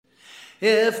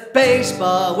If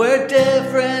baseball were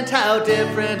different, how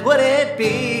different would it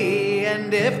be?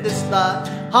 And if this thought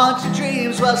haunts your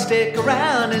dreams, well, stick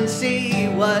around and see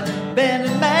what Ben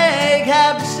and Meg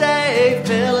have to say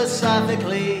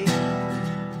philosophically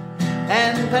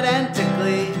and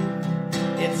pedantically.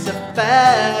 It's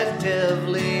effectively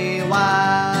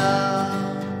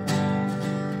wild.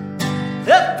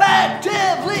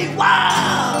 Effectively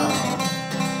wild!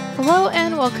 Hello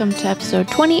and welcome to episode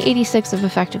 2086 of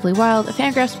Effectively Wild, a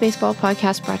Fangraphs baseball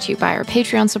podcast brought to you by our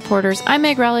Patreon supporters. I'm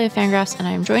Meg Rowley of Fangraphs, and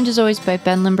I am joined as always by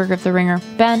Ben Lindbergh of The Ringer.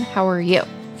 Ben, how are you?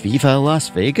 Viva Las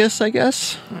Vegas, I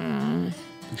guess?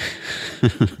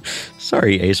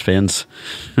 Sorry, A's fans.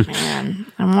 Man,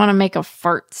 I want to make a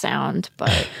fart sound,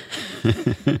 but...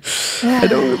 I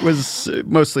know it was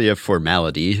mostly a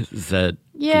formality that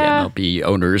the MLB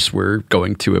owners were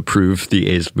going to approve the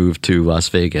A's move to Las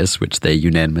Vegas, which they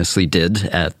unanimously did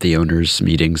at the owners'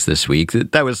 meetings this week.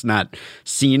 That was not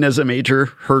seen as a major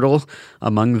hurdle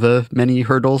among the many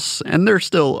hurdles, and there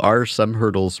still are some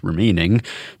hurdles remaining.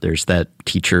 There's that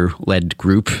teacher-led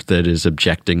group that is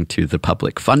objecting to the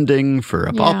public funding for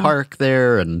a ballpark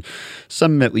there, and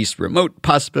some at least remote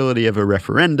possibility of a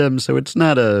referendum, so it's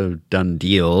not a done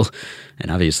deal. And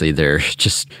obviously there are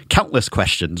just countless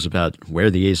questions about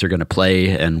where the A's are going to play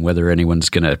and whether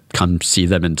anyone's going to come see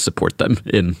them and support them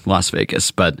in Las Vegas.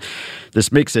 But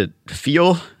this makes it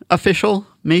feel official,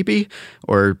 maybe,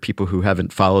 or people who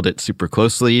haven't followed it super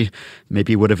closely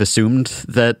maybe would have assumed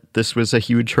that this was a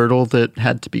huge hurdle that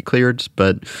had to be cleared.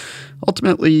 But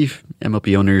ultimately,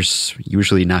 MLB owners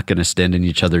usually not going to stand in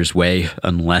each other's way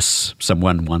unless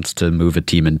someone wants to move a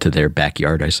team into their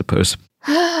backyard, I suppose.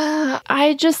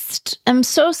 I just am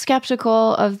so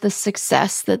skeptical of the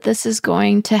success that this is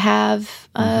going to have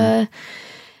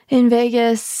in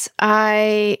Vegas.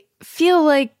 I feel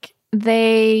like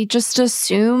they just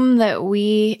assume that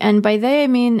we, and by they I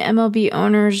mean MLB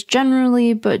owners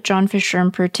generally, but John Fisher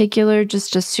in particular,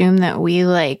 just assume that we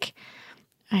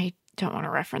I don't want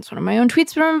to reference one of my own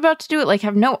tweets, but I'm about to do it,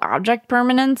 have no object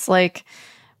permanence.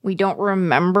 We don't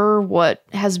remember what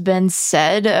has been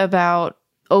said about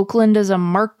Oakland as a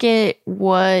market,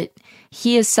 what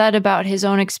he has said about his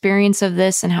own experience of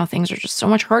this and how things are just so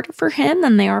much harder for him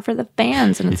than they are for the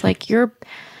fans. And it's you're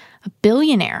a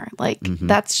billionaire.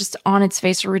 That's just on its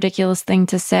face a ridiculous thing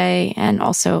to say. And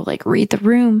also read the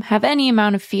room, have any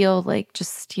amount of feel,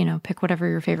 just, pick whatever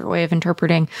your favorite way of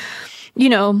interpreting,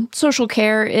 social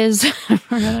care is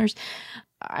for others.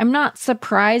 I'm not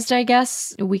surprised, I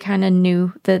guess. We kind of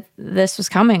knew that this was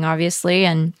coming, obviously.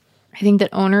 And I think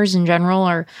that owners in general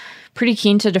are pretty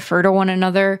keen to defer to one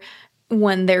another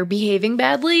when they're behaving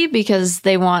badly because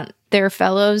they want their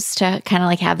fellows to kind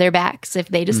of have their backs if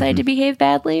they decide to behave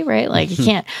badly, right? You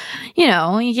can't, you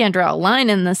can't draw a line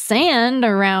in the sand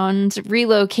around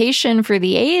relocation for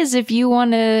the A's if you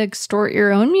want to extort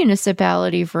your own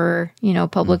municipality for,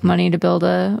 public money to build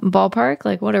a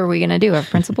ballpark. What are we going to do? Have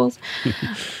principles?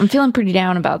 I'm feeling pretty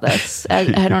down about this. I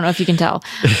don't know if you can tell.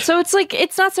 So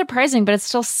it's not surprising, but it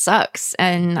still sucks.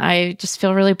 And I just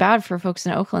feel really bad for folks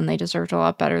in Oakland. They deserved a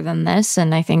lot better than this.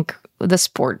 And I think the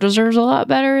sport deserves a lot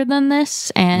better than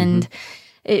this. And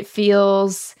it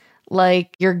feels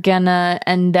like you're gonna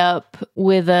end up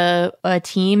with a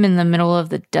team in the middle of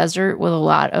the desert with a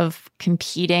lot of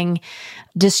competing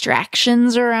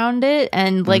distractions around it.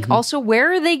 And also,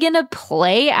 where are they gonna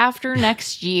play after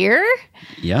next year?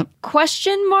 Yep.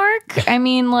 Question mark. I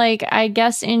mean, I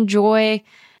guess enjoy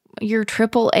your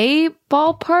AAA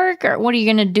ballpark, or what are you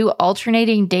gonna do?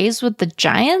 Alternating days with the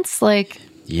Giants?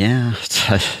 Yeah,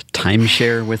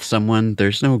 timeshare with someone.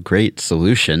 There's no great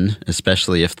solution,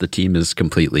 especially if the team is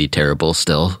completely terrible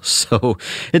still. So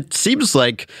it seems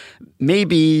like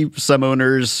maybe some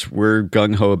owners were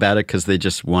gung-ho about it because they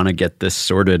just want to get this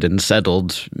sorted and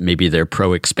settled. Maybe they're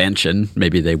pro-expansion.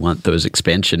 Maybe they want those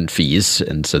expansion fees,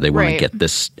 and so they want to get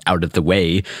this out of the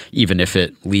way, even if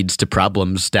it leads to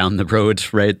problems down the road,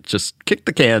 right? Just kick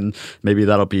the can. Maybe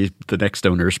that'll be the next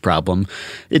owner's problem.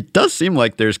 It does seem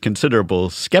like there's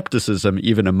considerable skepticism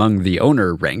even among the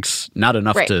owner ranks. Not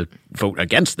enough to vote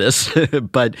against this,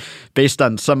 but based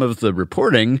on some of the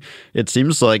reporting, it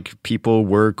seems like people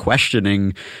were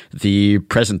questioning the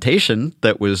presentation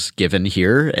that was given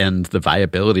here and the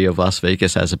viability of Las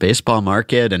Vegas as a baseball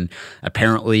market. And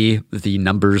apparently the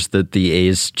numbers that the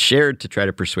A's shared to try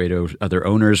to persuade other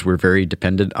owners were very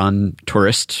dependent on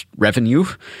tourist revenue.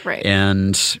 Right.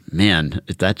 And man,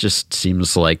 that just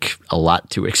seems like a lot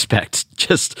to expect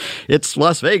it's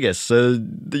Las Vegas.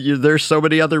 There's so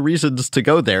many other reasons to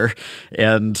go there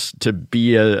and to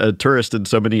be a tourist in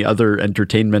so many other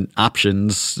entertainment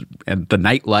options. And the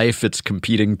nightlife, it's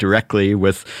competing directly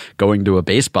with going to a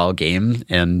baseball game.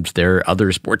 And there are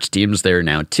other sports teams there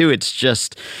now, too. It's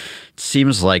just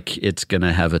seems like it's going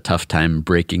to have a tough time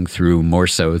breaking through, more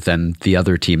so than the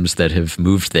other teams that have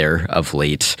moved there of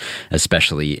late,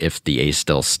 especially if the A's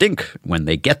still stink when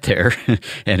they get there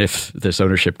and if this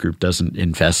ownership group doesn't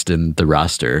invest in the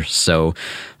roster. So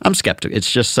I'm skeptical.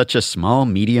 It's just such a small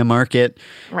media market.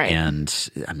 Right. And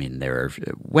I mean, there are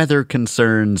weather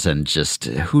concerns and just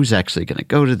who's actually going to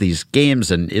go to these games,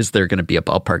 and is there going to be a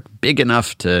ballpark big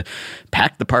enough to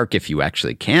pack the park if you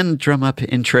actually can drum up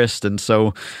interest? And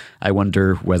so I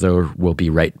wonder whether we'll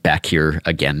be right back here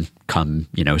again come,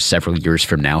 several years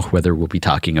from now, whether we'll be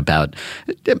talking about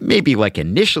maybe like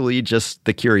initially just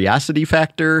the curiosity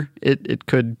factor. It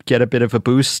could get a bit of a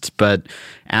boost. But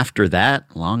after that,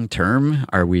 long term,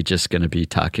 are we just going to be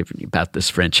talking about this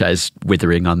franchise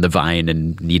withering on the vine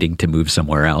and needing to move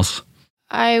somewhere else?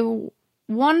 I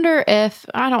wonder if,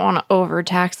 I don't want to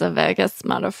overtax the Vegas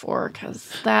metaphor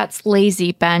because that's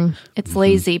lazy, Ben. It's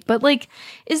lazy. But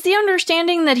is the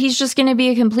understanding that he's just going to be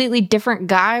a completely different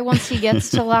guy once he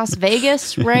gets to Las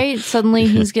Vegas, right? Suddenly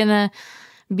he's going to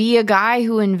be a guy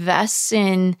who invests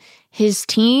in his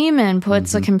team and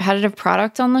puts a competitive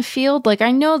product on the field.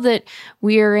 I know that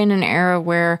we are in an era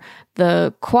where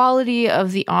the quality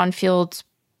of the on-field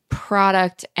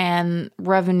product and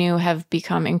revenue have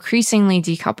become increasingly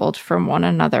decoupled from one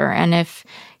another. And if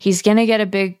he's going to get a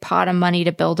big pot of money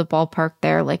to build a ballpark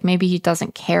there, maybe he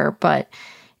doesn't care. But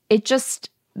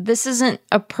this isn't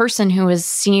a person who has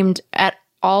seemed at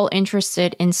all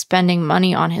interested in spending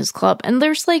money on his club. And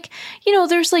there's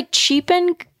there's cheap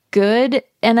and good.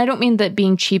 And I don't mean that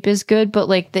being cheap is good, but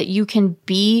that you can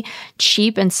be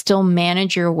cheap and still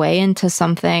manage your way into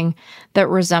something that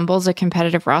resembles a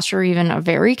competitive roster, or even a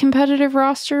very competitive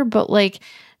roster. But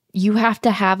you have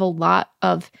to have a lot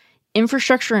of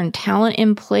infrastructure and talent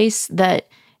in place that,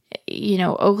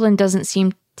 Oakland doesn't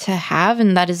seem to have.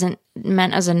 And that isn't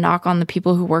meant as a knock on the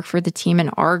people who work for the team and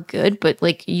are good.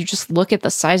 But you just look at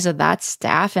the size of that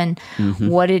staff and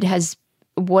what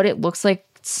it looks like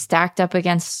stacked up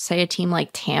against, say, a team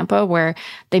like Tampa, where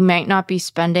they might not be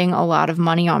spending a lot of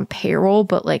money on payroll,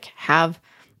 but have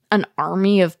an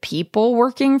army of people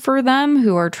working for them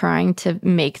who are trying to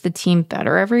make the team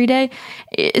better every day.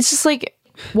 It's just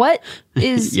what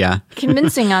is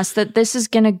convincing us that this is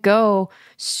going to go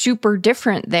super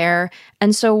different there?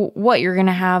 And so what, you're going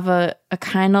to have a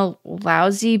kind of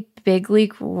lousy big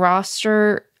league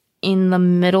roster in the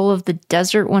middle of the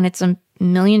desert when it's a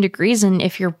million degrees, and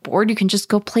if you're bored you can just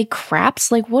go play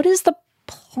craps? What is the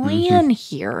plan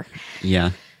here?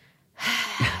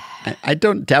 I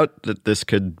don't doubt that this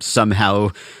could somehow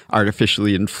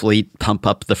artificially pump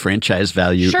up the franchise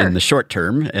value in the short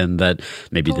term, and that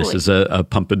maybe this is a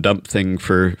pump and dump thing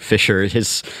for Fisher.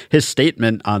 His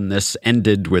statement on this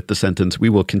ended with the sentence, "We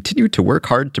will continue to work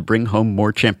hard to bring home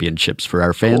more championships for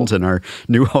our fans and our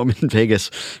new home in Vegas."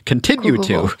 Continue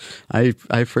to.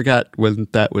 I forgot when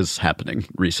that was happening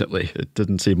recently. It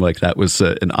didn't seem like that was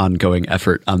an ongoing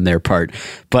effort on their part.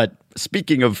 But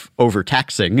speaking of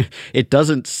overtaxing, it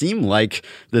doesn't seem like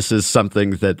this is something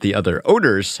that the other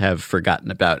owners have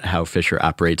forgotten about how Fisher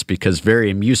operates, because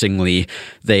very amusingly,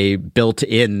 they built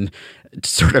in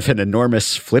sort of an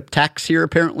enormous flip tax here,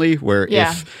 apparently, where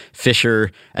if Fisher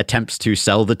attempts to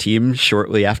sell the team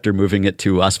shortly after moving it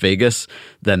to Las Vegas,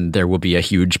 then there will be a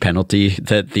huge penalty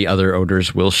that the other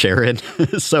owners will share in.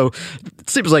 So it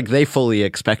seems like they fully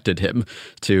expected him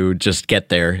to just get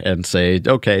there and say,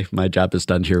 okay, my job is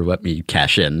done here, let me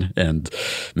cash in. And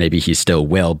maybe he still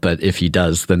will, but if he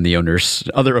does, then the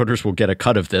other owners will get a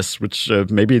cut of this, which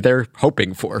maybe they're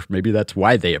hoping for. Maybe that's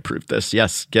why they approved this.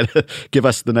 Yes, give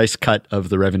us the nice cut of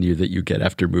the revenue that you get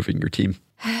after moving your team.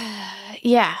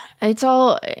 Yeah, it's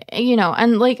all,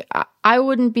 and I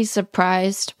wouldn't be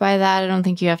surprised by that. I don't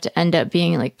think you have to end up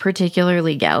being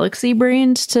particularly galaxy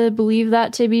brained to believe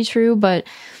that to be true, but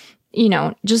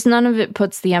just none of it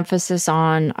puts the emphasis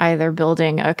on either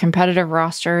building a competitive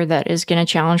roster that is going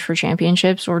to challenge for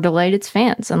championships or delight its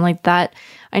fans. And that,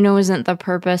 I know, isn't the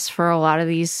purpose for a lot of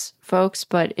these folks,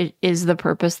 but it is the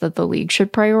purpose that the league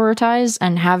should prioritize.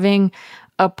 And having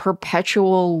a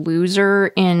perpetual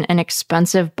loser in an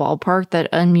expensive ballpark that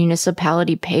a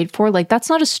municipality paid for, that's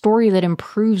not a story that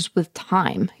improves with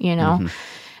time,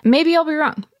 Maybe I'll be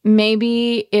wrong.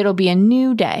 Maybe it'll be a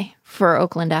new day for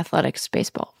Oakland Athletics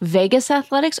baseball? Vegas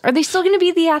Athletics? Are they still going to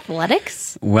be the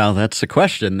Athletics? Well, that's a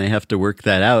question. They have to work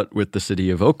that out with the city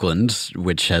of Oakland,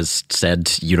 which has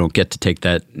said you don't get to take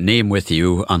that name with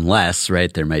you unless,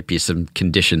 right, there might be some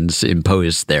conditions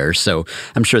imposed there. So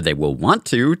I'm sure they will want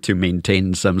to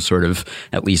maintain some sort of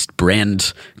at least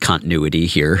brand continuity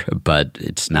here, but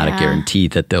it's not a guarantee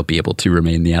that they'll be able to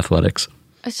remain the Athletics.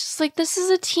 It's just like, this is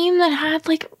a team that had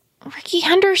like Ricky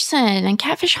Henderson and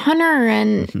Catfish Hunter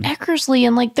and Eckersley,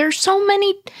 and like there's so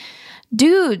many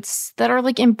dudes that are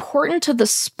like important to the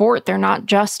sport. They're not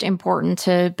just important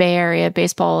to Bay Area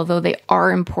baseball, although they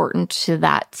are important to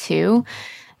that too.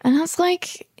 And it's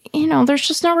like, you know, there's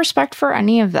just no respect for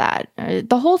any of that.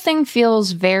 The whole thing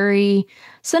feels very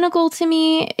cynical to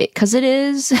me because it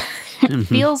is. It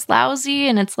feels lousy,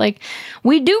 and it's like,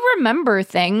 we do remember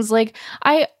things. Like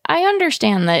I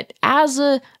understand that as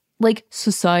a like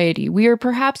society, we are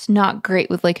perhaps not great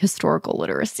with like historical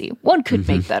literacy. One could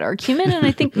make that argument, and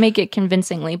I think make it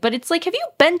convincingly. But it's like, have you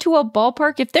been to a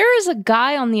ballpark? If there is a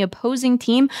guy on the opposing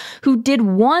team who did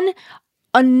one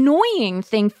annoying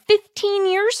thing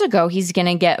 15 years ago, he's going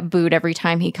to get booed every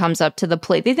time he comes up to the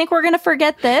plate. They think we're going to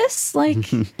forget this? Like,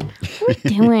 what are we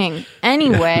doing?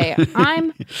 Anyway,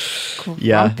 I'm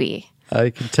grumpy. I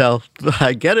can tell.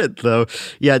 I get it, though.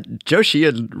 Yeah, Joe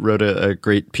Sheehan wrote a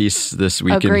great piece this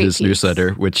week in his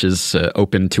newsletter, which is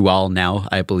open to all now,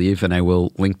 I believe, and I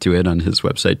will link to it on his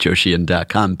website,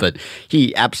 joesheehan.com. But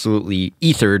he absolutely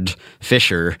ethered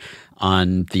Fisher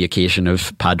on the occasion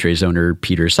of Padres owner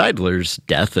Peter Seidler's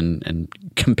death and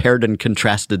compared and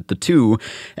contrasted the two,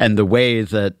 and the way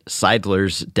that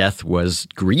Seidler's death was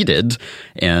greeted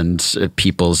and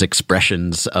people's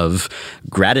expressions of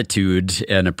gratitude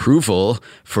and approval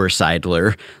for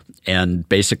Seidler, and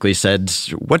basically said,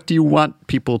 what do you want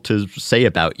people to say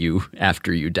about you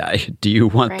after you die? Do you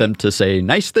want them to say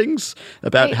nice things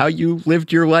about how you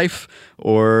lived your life?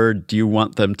 Or do you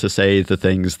want them to say the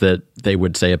things that they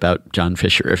would say about John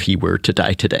Fisher if he were to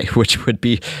die today, which would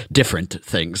be different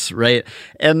things, right?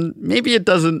 And maybe it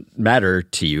doesn't matter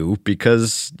to you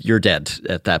because you're dead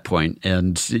at that point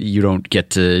and you don't get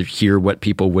to hear what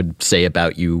people would say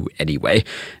about you anyway.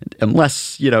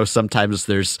 Unless, you know, sometimes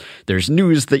there's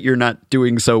news that you're not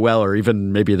doing so well, or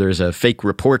even maybe there's a fake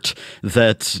report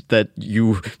that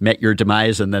you met your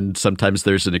demise, and then sometimes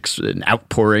there's an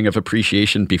outpouring of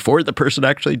appreciation before the person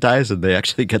actually dies, and they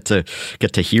actually get to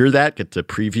hear that, get to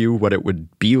preview what it would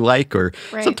be like. Or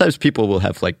sometimes people will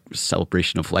have like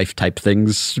celebration of life type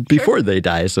things before they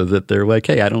die, so that they're like,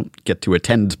 hey, I don't get to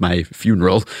attend my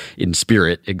funeral in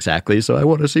spirit exactly, so I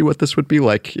want to see what this would be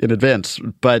like in advance.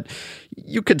 But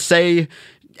you could say,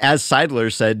 as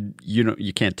Seidler said, you know,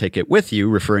 you can't take it with you,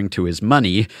 referring to his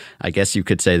money. I guess you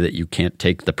could say that you can't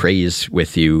take the praise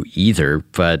with you either.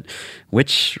 But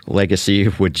which legacy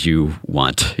would you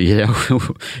want? You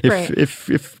know,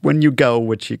 if when you go,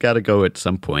 which you got to go at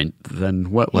some point, then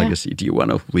what legacy do you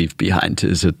want to leave behind?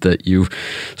 Is it that you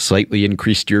slightly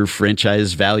increased your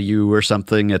franchise value or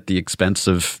something at the expense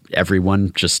of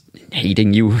everyone just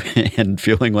hating you and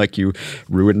feeling like you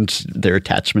ruined their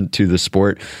attachment to the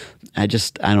sport? I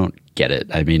don't get it.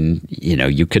 I mean, you know,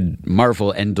 you could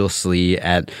marvel endlessly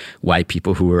at why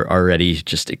people who are already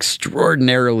just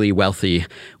extraordinarily wealthy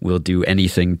will do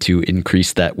anything to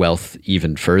increase that wealth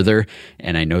even further.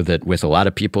 And I know that with a lot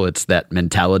of people, it's that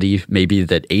mentality maybe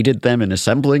that aided them in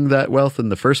assembling that wealth in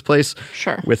the first place.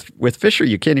 Sure. With Fisher,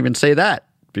 you can't even say that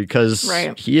because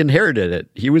he inherited it.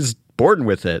 He was born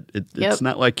with it. It's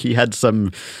not like he had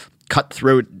some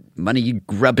cutthroat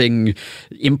money-grubbing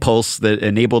impulse that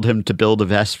enabled him to build a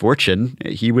vast fortune.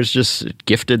 He was just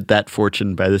gifted that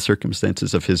fortune by the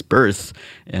circumstances of his birth.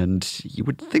 And you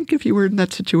would think if you were in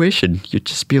that situation, you'd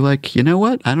just be like, you know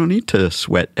what? I don't need to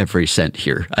sweat every cent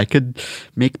here. I could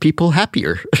make people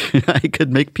happier. I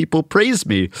could make people praise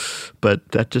me.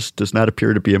 But that just does not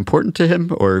appear to be important to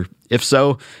him, or if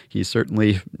so, he's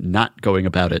certainly not going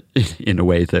about it in a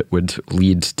way that would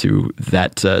lead to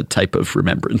that type of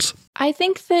remembrance. I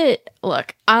think that,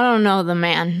 look, I don't know the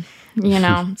man, you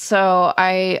know, so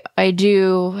I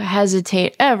do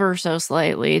hesitate ever so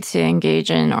slightly to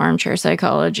engage in armchair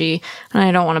psychology, and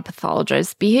I don't want to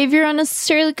pathologize behavior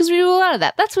unnecessarily because we do a lot of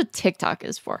that. That's what TikTok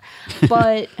is for.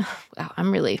 But wow,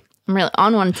 I'm really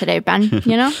on one today, Ben,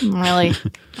 you know?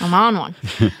 I'm on one.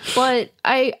 But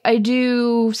I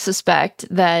do suspect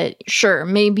that, sure,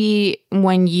 maybe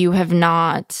when you have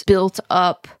not built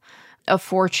up a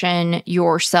fortune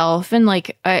yourself. And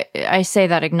like, I say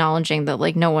that acknowledging that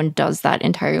like no one does that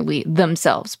entirely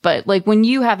themselves. But like when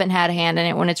you haven't had a hand in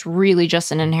it, when it's really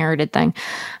just an inherited thing,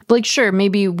 like, sure,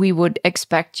 maybe we would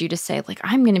expect you to say like,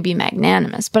 I'm going to be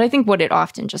magnanimous. But I think what it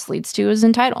often just leads to is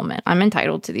entitlement. I'm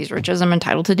entitled to these riches. I'm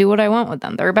entitled to do what I want with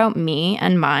them. They're about me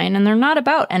and mine, and they're not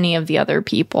about any of the other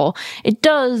people. It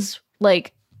does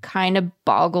like kind of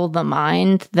boggle the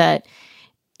mind that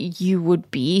you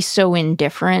would be so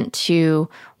indifferent to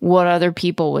what other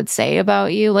people would say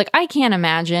about you. Like, I can't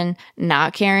imagine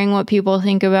not caring what people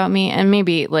think about me. And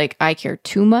maybe like I care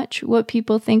too much what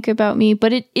people think about me,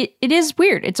 but it is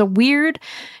weird. It's a weird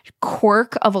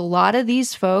quirk of a lot of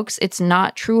these folks. It's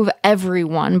not true of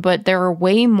everyone, but there are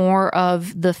way more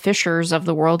of the Fishers of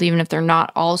the world, even if they're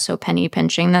not all so penny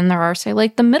pinching, than there are, say,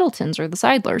 like the Middletons or the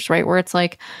Seidlers, right? Where it's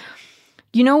like,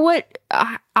 you know what?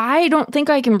 I don't think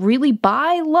I can really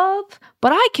buy love,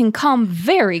 but I can come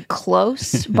very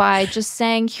close by just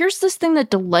saying, here's this thing that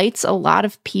delights a lot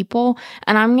of people,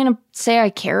 and I'm going to say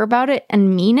I care about it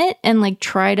and mean it and like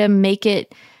try to make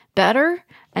it better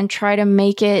and try to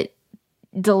make it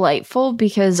delightful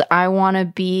because I want to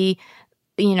be,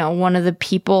 you know, one of the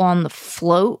people on the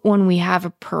float when we have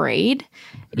a parade.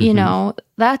 You know,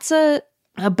 that's a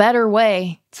better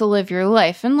way to live your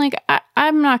life. And like,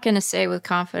 I'm not going to say with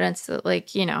confidence that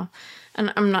like, you know,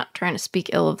 and I'm not trying to speak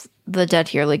ill of the dead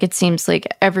here. Like, it seems like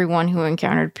everyone who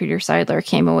encountered Peter Seidler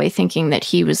came away thinking that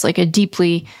he was like a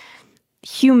deeply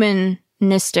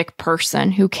humanistic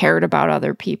person who cared about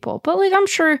other people. But like, I'm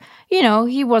sure, you know,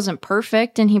 he wasn't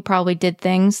perfect, and he probably did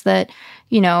things that,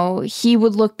 you know, he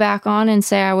would look back on and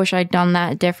say, I wish I'd done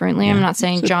that differently. Yeah. I'm not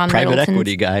saying John Private Middleton's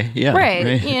equity guy. Yeah.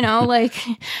 Right. You know, like,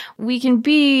 we can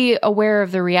be aware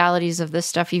of the realities of this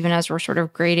stuff, even as we're sort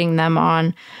of grading them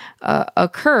on a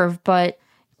curve. But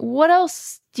what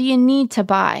else do you need to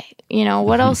buy? You know,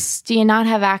 what else do you not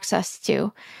have access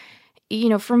to? You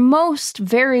know, for most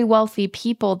very wealthy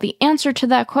people, the answer to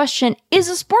that question is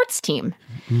a sports team.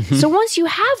 So once you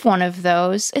have one of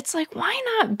those, it's like, why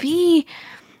not be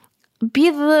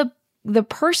the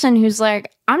person who's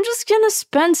like, I'm just going to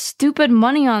spend stupid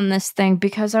money on this thing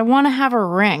because I want to have a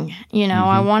ring, you know,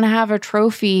 I want to have a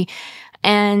trophy,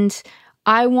 and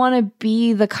I want to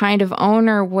be the kind of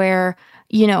owner where,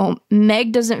 you know,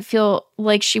 Meg doesn't feel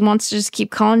like she wants to just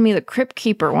keep calling me the crypt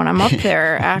keeper when I'm up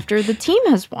there after the team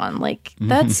has won. Like,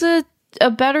 that's a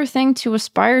better thing to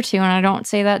aspire to. And I don't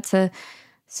say that to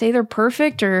say they're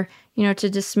perfect or, you know, to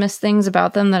dismiss things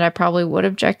about them that I probably would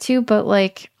object to. But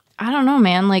like, I don't know,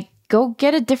 man, like, go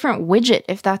get a different widget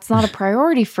if that's not a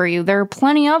priority for you. There are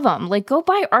plenty of them. Like, go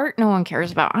buy art no one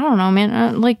cares about. I don't know,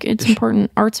 man. Like, it's important.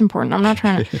 Art's important. I'm not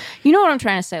trying to, you know what I'm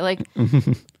trying to say? Like,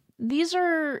 these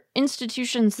are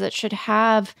institutions that should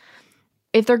have,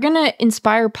 if they're going to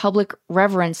inspire public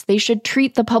reverence, they should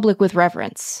treat the public with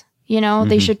reverence. You know,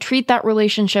 they should treat that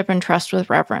relationship and trust with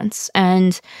reverence.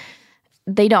 And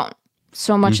they don't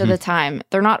so much of the time.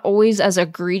 They're not always as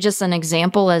egregious an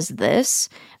example as this,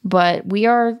 but we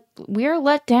are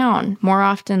let down more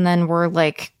often than we're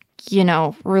like, you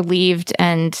know, relieved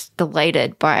and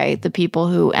delighted by the people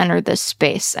who enter this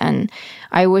space. And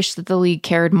I wish that the league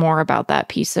cared more about that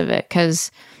piece of it,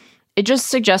 because it just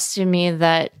suggests to me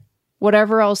that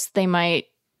whatever else they might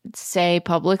say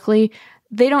publicly,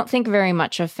 they don't think very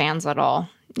much of fans at all.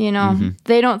 You know,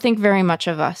 they don't think very much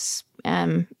of us.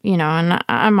 You know, and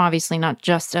I'm obviously not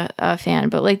just a fan,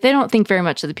 but like, they don't think very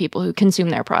much of the people who consume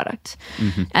their product.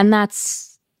 And that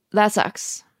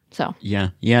sucks. So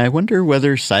yeah. I wonder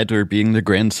whether Seidler, being the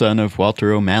grandson of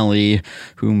Walter O'Malley,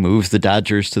 who moved the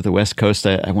Dodgers to the West Coast,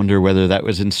 I wonder whether that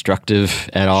was instructive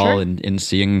at all in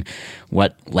seeing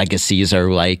what legacies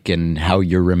are like and how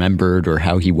you're remembered, or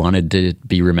how he wanted to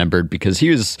be remembered, because he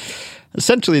was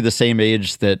essentially the same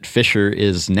age that Fisher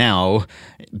is now,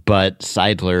 but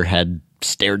Seidler had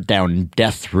stared down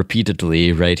death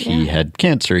repeatedly, right? Yeah. He had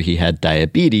cancer, he had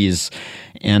diabetes,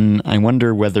 and I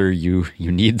wonder whether you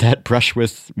need that brush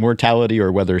with mortality,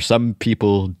 or whether some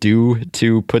people do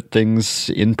to put things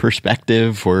in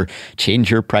perspective or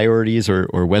change your priorities, or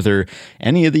whether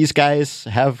any of these guys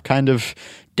have kind of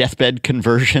deathbed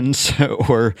conversions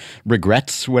or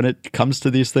regrets when it comes to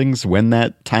these things, when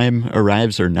that time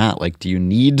arrives or not. Like, do you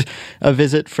need a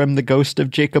visit from the ghost of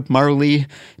Jacob Marley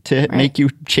to make you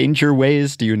change your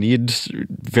ways? Do you need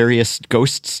various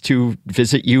ghosts to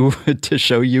visit you to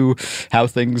show you how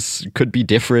things could be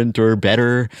different or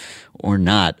better or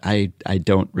not? I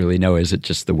don't really know. Is it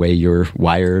just the way you're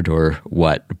wired or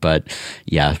what? But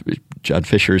yeah, John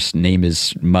Fisher's name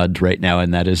is mud right now,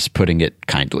 and that is putting it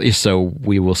kindly. So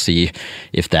we will see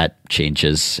if that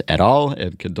changes at all.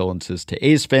 And condolences to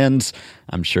A's fans.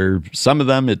 I'm sure some of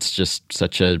them, it's just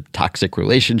such a toxic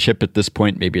relationship at this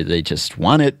point. Maybe they just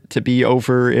want it to be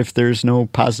over if there's no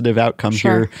positive outcome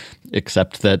here,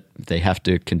 except that they have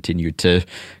to continue to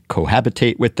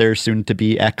cohabitate with their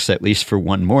soon-to-be ex, at least for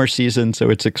one more season. So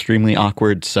it's extremely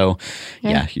awkward. So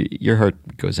yeah, your heart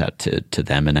goes out to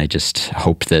them. And I just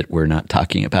hope that we're not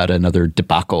talking about another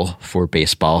debacle for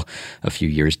baseball a few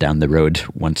years down the road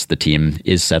once the team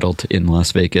is settled in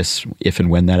Las Vegas, if and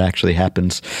when that actually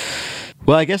happens.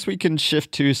 Well, I guess we can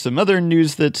shift to some other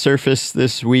news that surfaced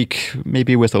this week,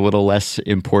 maybe with a little less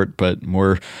import, but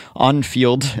more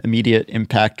on-field immediate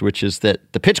impact, which is that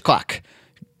the pitch clock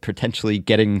potentially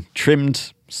getting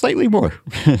trimmed slightly more.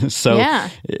 So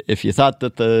if you thought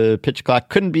that the pitch clock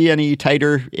couldn't be any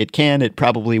tighter, it can, it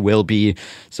probably will be.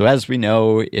 So as we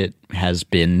know, it has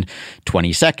been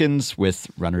 20 seconds with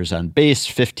runners on base,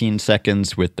 15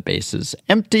 seconds with the bases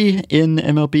empty in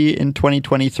MLB in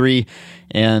 2023.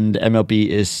 And MLB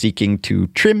is seeking to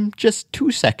trim just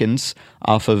 2 seconds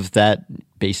off of that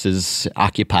bases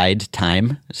occupied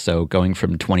time. So going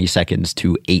from 20 seconds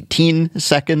to 18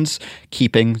 seconds,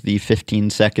 keeping the 15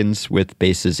 seconds with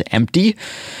bases empty.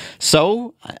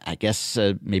 So I guess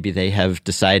maybe they have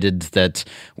decided that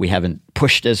we haven't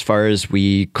pushed as far as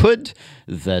we could,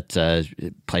 that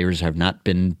players have not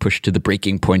been pushed to the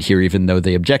breaking point here, even though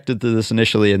they objected to this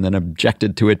initially and then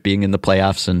objected to it being in the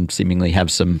playoffs and seemingly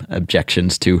have some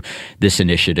objections to this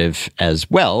initiative as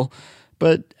well.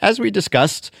 But as we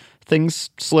discussed, things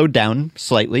slowed down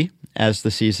slightly as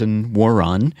the season wore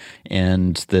on,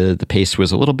 and the pace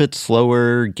was a little bit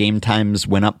slower. Game times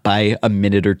went up by a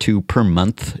minute or two per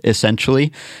month,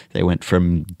 essentially. They went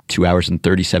from 2 hours and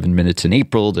 37 minutes in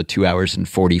April to 2 hours and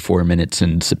 44 minutes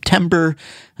in September.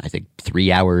 I think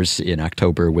 3 hours in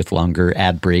October with longer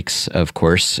ad breaks, of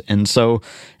course. And so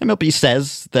MLB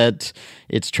says that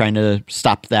it's trying to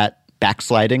stop that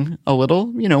backsliding a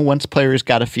little. You know, once players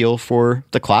got a feel for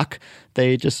the clock,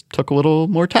 they just took a little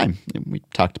more time. We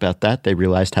talked about that. They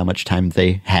realized how much time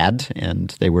they had,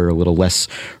 and they were a little less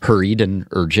hurried and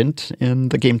urgent,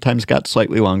 and the game times got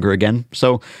slightly longer again.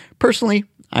 So personally,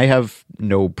 I have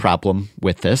no problem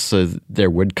with this.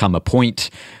 There would come a point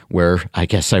where I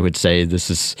guess I would say this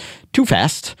is too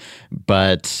fast,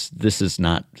 but this is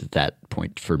not that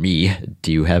point for me.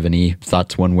 Do you have any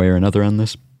thoughts one way or another on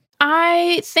this?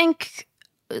 I think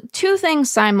two things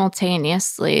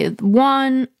simultaneously.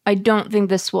 One, I don't think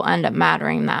this will end up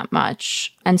mattering that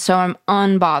much, and so I'm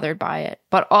unbothered by it.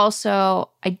 But also,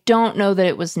 I don't know that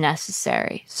it was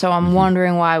necessary, so I'm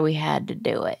wondering why we had to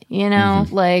do it. You know,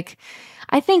 like,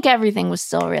 I think everything was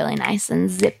still really nice and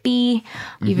zippy,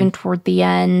 even toward the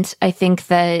end. I think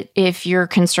that if you're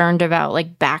concerned about,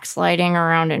 like, backsliding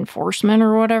around enforcement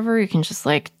or whatever, you can just,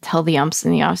 like, tell the umps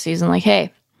in the offseason, like,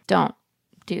 hey, don't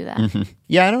do that.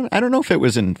 Yeah, I don't know if it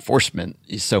was enforcement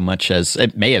so much as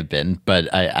it may have been,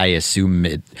 but I assume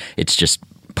it's just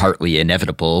partly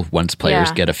inevitable. Once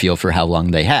players get a feel for how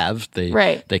long they have,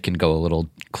 they can go a little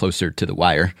closer to the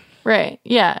wire. Right.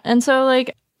 Yeah. And so,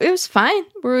 like, it was fine.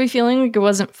 Were we feeling like it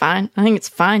wasn't fine? I think it's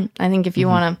fine. I think if you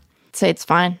want to say it's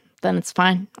fine, then it's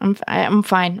fine. I'm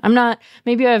fine. I'm not.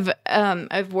 Maybe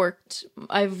I've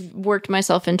worked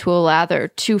myself into a lather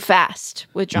too fast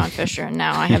with John Fisher, and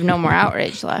now I have no more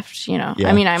outrage left. You know,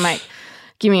 I mean, I might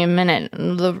give me a minute.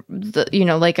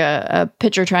 Like a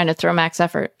pitcher trying to throw max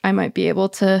effort, I might be able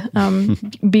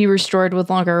to be restored with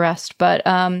longer rest. But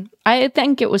I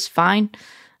think it was fine.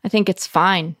 I think it's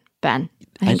fine, Ben.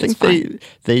 I think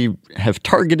they have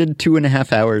targeted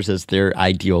 2.5 hours as their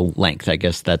ideal length. I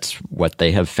guess that's what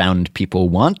they have found people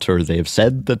want, or they have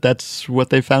said that that's what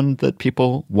they found that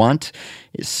people want.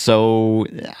 So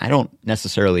I don't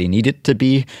necessarily need it to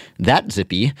be that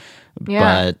zippy,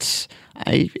 but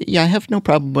I have no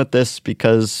problem with this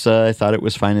because I thought it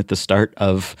was fine at the start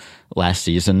of last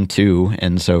season too.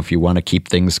 And so if you want to keep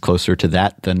things closer to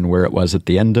that than where it was at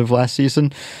the end of last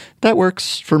season, that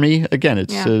works for me. Again,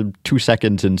 it's 2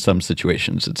 seconds in some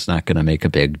situations. It's not going to make a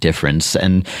big difference.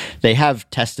 And they have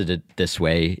tested it this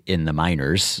way in the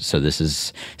minors. So this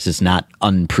is not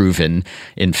unproven.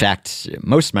 In fact,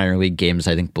 most minor league games,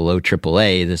 I think below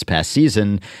AAA this past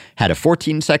season, had a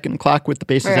 14-second clock with the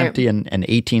bases empty and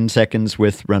 18 seconds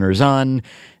with runners on.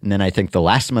 And then I think the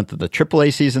last month of the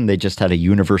AAA season, they just had a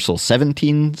universal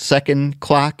 17-second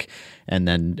clock. And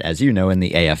then, as you know, in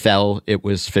the AFL, it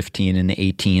was 15 and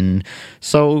 18.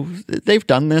 So they've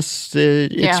done this.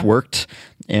 It's worked.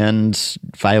 and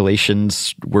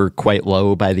violations were quite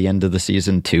low by the end of the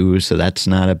season too, so that's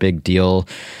not a big deal.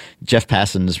 Jeff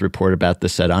Passan's report about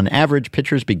this said, on average,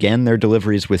 pitchers began their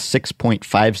deliveries with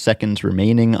 6.5 seconds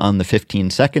remaining on the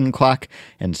 15-second clock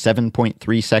and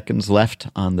 7.3 seconds left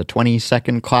on the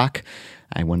 20-second clock.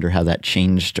 I wonder how that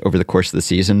changed over the course of the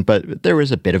season, but there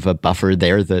was a bit of a buffer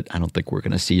there that I don't think we're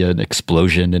going to see an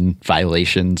explosion in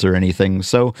violations or anything.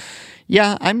 So,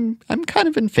 yeah, I'm kind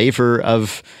of in favor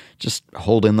of just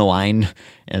holding the line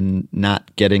and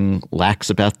not getting lax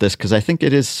about this, because I think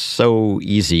it is so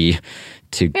easy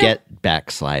to get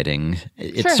backsliding.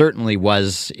 It certainly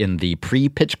was in the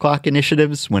pre-pitch clock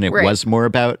initiatives when it was more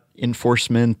about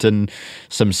enforcement and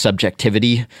some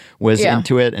subjectivity was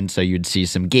into it. And so you'd see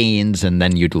some gains and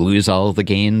then you'd lose all the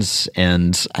gains.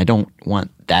 And I don't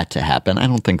want that to happen. I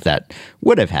don't think that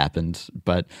would have happened,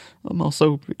 but I'm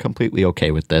also completely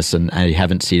okay with this. And I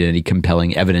haven't seen any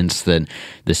compelling evidence that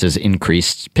this has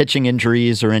increased pitching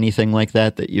injuries or anything like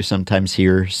that you sometimes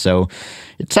hear. So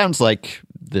it sounds like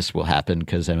this will happen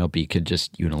because MLB could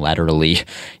just unilaterally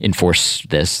enforce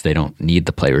this. They don't need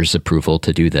the players' approval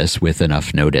to do this with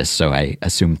enough notice. So I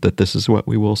assume that this is what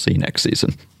we will see next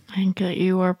season. I think that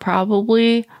you are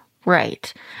probably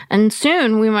right. And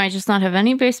soon we might just not have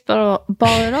any baseball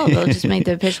at all. They'll just make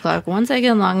the pitch clock 1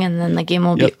 second long and then the game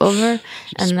will be over.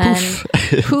 And then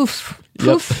poof.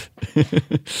 Poof. And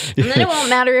then it won't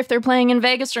matter if they're playing in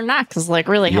Vegas or not, because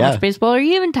really, how much baseball are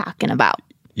you even talking about?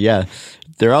 Yeah.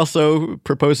 They're also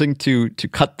proposing to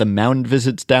cut the mound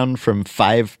visits down from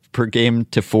 5 per game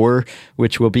to 4,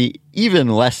 which will be even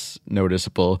less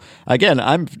noticeable. Again,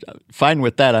 I'm fine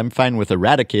with that. I'm fine with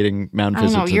eradicating mound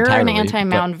visits entirely. You're an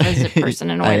anti-mound visit person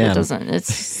in a way that doesn't.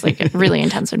 It's really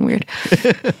intense and weird.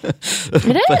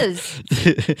 It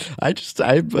is.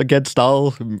 I'm against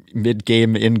all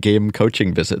mid-game, in-game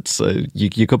coaching visits.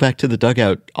 You go back to the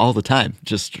dugout all the time.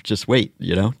 Just wait.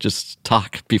 Just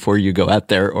talk before you go out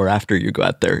there or after you go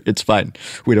out there. It's fine.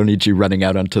 We don't need you running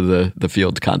out onto the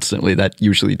field constantly. That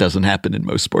usually doesn't happen in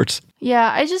most sports.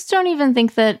 Yeah, I just don't even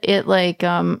think that it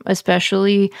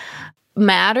especially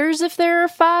matters if there are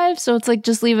 5. So it's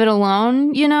just leave it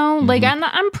alone, Mm-hmm.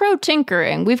 I'm pro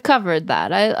tinkering. We've covered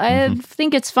that. I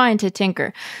think it's fine to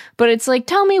tinker, but it's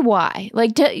tell me why.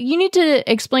 You need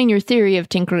to explain your theory of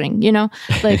tinkering.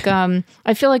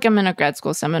 I feel like I'm in a grad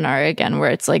school seminar again, where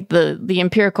it's the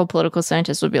empirical political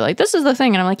scientists would be like, this is the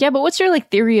thing, and I'm like, yeah, but what's your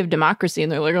theory of democracy?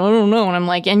 And they're like, I don't know, and I'm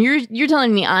like, and you're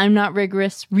telling me I'm not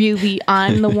rigorous? Really,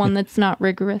 I'm the one that's not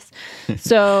rigorous.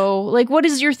 So what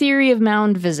is your theory of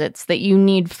mound visits that you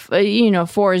need?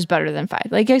 4 is better than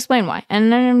 5. Explain why.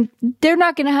 And then they're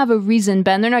not going to have a reason,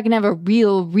 Ben. They're not going to have a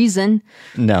real reason.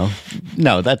 No,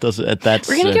 that doesn't. That's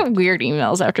we're going to get weird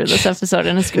emails after this episode,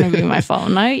 and it's going to be my fault.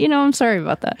 And I'm sorry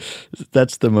about that.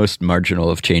 That's the most marginal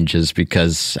of changes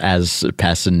because, as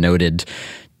Passan noted,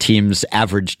 teams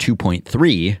averaged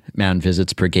 2.3 mound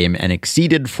visits per game and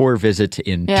exceeded 4 visits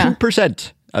in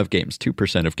 2% of games,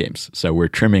 2% of games. So we're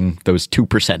trimming those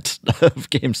 2% of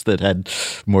games that had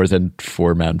more than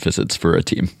 4 mound visits for a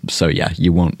team. So yeah,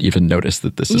 you won't even notice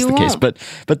that this is the case. But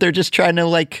they're just trying to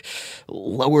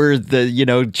lower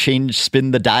the,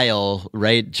 spin the dial,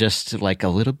 right? Just a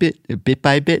little bit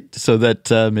by bit, so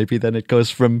that maybe then it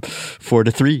goes from 4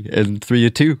 to 3 and 3 to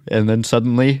 2, and then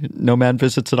suddenly no mound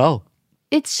visits at all.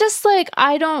 It's just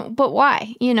but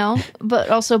why, but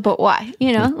also, but why,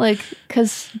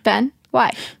 because Ben,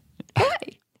 why?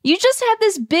 You just had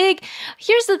this big,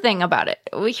 here's the thing about it.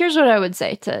 Here's what I would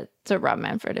say to Rob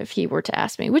Manfred if he were to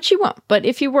ask me, which he won't. But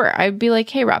if he were, I'd be like,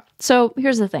 hey, Rob, so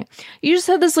here's the thing. You just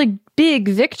had this big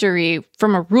victory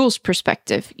from a rules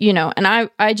perspective, and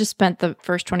I just spent the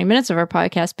first 20 minutes of our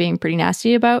podcast being pretty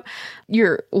nasty about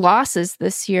your losses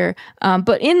this year.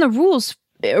 But in the rules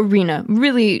arena,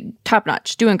 really top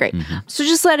notch, doing great. Mm-hmm. So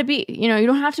just let it be. You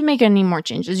don't have to make any more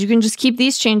changes. You can just keep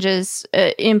these changes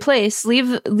in place,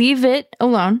 leave it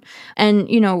alone, and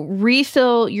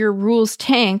refill your rules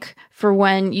tank for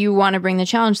when you want to bring the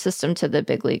challenge system to the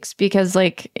big leagues. Because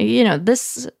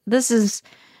this is,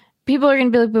 people are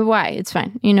going to be like, but why? It's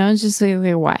fine. It's just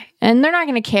why? And they're not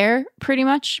going to care, pretty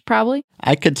much, probably.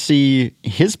 I could see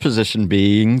his position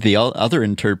being, the other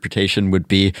interpretation would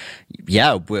be,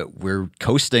 yeah, we're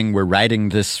coasting, we're riding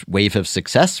this wave of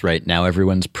success right now.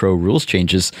 Everyone's pro rules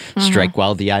changes. Strike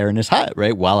while the iron is hot,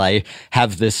 right? While I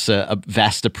have this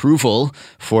vast approval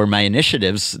for my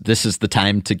initiatives, this is the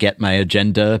time to get my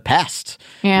agenda passed,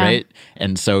 right?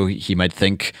 And so he might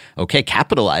think, okay,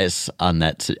 capitalize on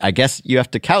that. I guess you have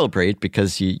to calibrate,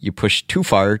 because you push too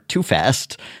far, too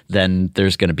fast, then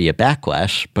there's going to be a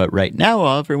backlash. But right now,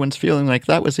 everyone's feeling like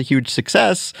that was a huge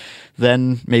success.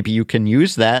 Then maybe you can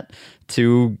use that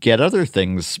to get other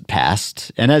things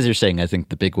passed. And as you're saying, I think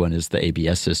the big one is the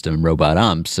ABS system, robot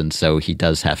umps. And so he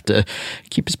does have to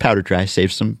keep his powder dry,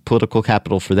 save some political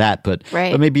capital for that. But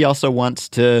maybe he also wants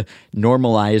to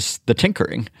normalize the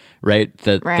tinkering, right?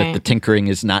 That the tinkering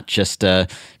is not just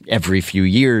every few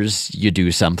years you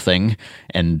do something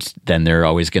and then there are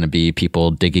always going to be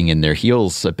people digging in their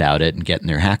heels about it and getting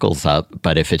their hackles up.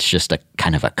 But if it's just a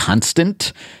kind of a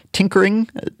constant tinkering,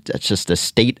 that's just a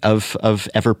state of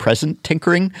ever-present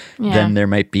tinkering, then there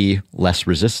might be less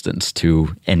resistance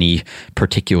to any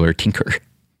particular tinker.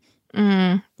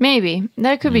 Maybe.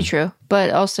 That could be true. But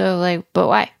also, but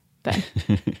why? But,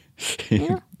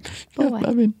 but why?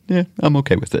 I mean, I'm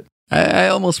okay with it. I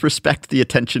almost respect the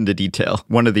attention to detail.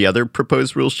 One of the other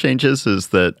proposed rules changes is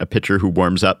that a pitcher who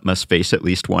warms up must face at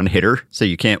least one hitter. So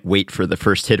you can't wait for the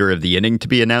first hitter of the inning to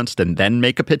be announced and then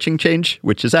make a pitching change,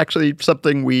 which is actually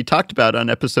something we talked about on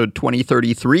episode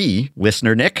 2033.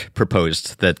 Listener Nick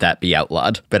proposed that be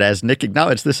outlawed. But as Nick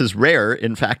acknowledged, this is rare.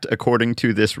 In fact, according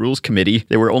to this rules committee,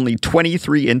 there were only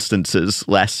 23 instances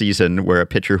last season where a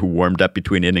pitcher who warmed up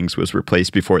between innings was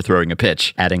replaced before throwing a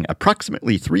pitch, adding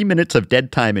approximately 3 minutes of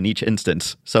dead time in each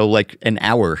instance. So like an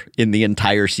hour in the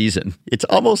entire season. It's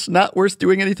almost not worth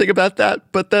doing anything about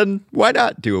that, but then why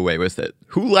not do away with it?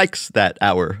 Who likes that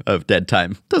hour of dead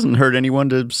time? Doesn't hurt anyone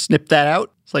to snip that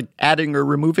out. It's like adding or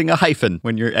removing a hyphen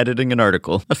when you're editing an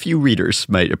article. A few readers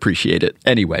might appreciate it.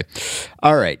 Anyway,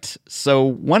 all right. So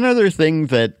one other thing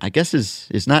that I guess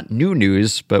is not new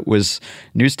news, but was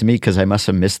news to me because I must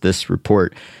have missed this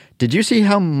report. Did you see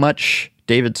how much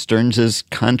David Stearns'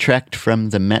 contract from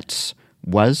the Mets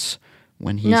was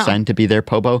when he signed to be their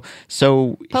Pobo?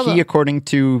 So he, according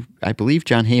to, I believe,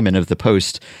 John Heyman of The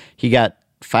Post, he got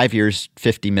 5 years,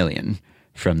 $50 million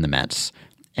from the Mets.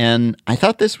 And I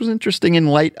thought this was interesting in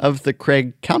light of the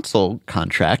Craig Counsell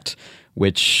contract,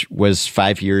 which was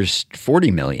 5 years,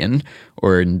 $40 million,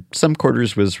 or in some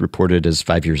quarters was reported as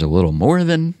 5 years a little more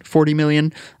than $40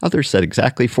 million. Others said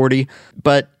exactly 40.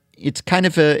 But it's kind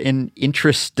of an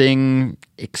interesting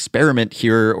experiment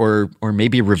here, or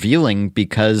maybe revealing,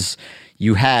 because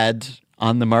you had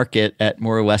on the market at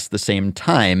more or less the same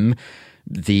time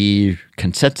the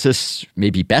consensus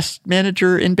maybe best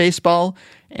manager in baseball,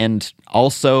 and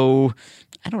also,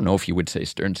 I don't know if you would say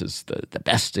Stearns is the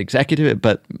best executive,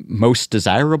 but most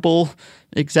desirable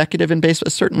executive in baseball,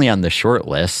 certainly on the short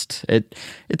list.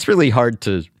 It's really hard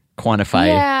to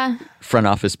quantify front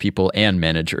office people and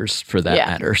managers for that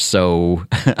matter. So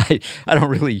I don't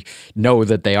really know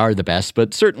that they are the best,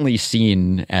 but certainly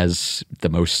seen as the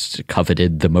most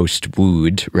coveted, the most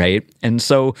wooed, right? And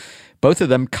so both of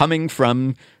them coming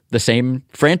from the same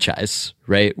franchise,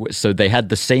 right? So they had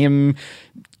the same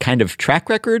kind of track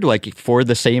record, like for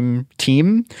the same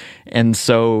team. And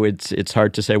so it's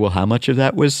hard to say, well, how much of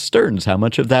that was Stearns? How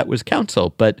much of that was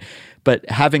Counsell? But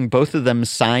having both of them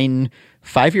sign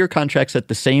 5-year contracts at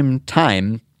the same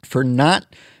time for not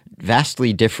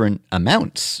vastly different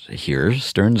amounts here.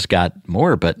 Stearns got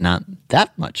more, but not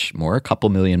that much more, a couple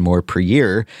million more per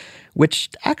year, which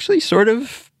actually sort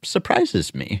of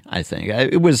surprises me, I think.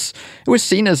 It was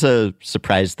seen as a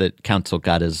surprise that Counsell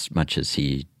got as much as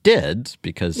he did,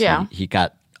 because he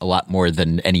got a lot more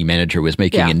than any manager was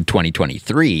making in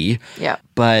 2023. Yeah.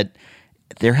 But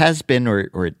there has been,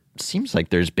 or it seems like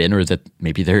there's been, or that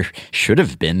maybe there should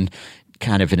have been,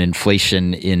 kind of an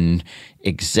inflation in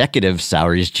executive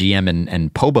salaries, GM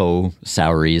and Pobo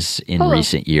salaries in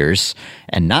recent years,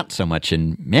 and not so much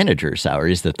in manager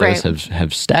salaries, that those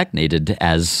have stagnated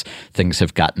as things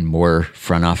have gotten more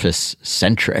front office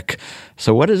centric.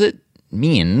 So what does it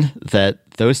mean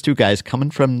that those two guys coming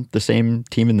from the same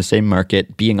team in the same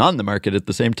market, being on the market at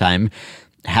the same time,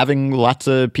 having lots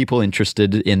of people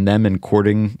interested in them and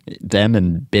courting them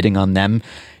and bidding on them,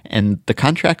 and the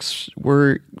contracts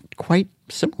were quite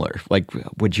similar? Like,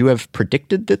 would you have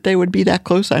predicted that they would be that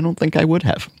close? I don't think I would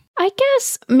have. I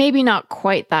guess maybe not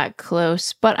quite that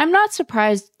close, but I'm not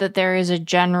surprised that there is a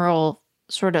general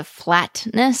sort of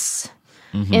flatness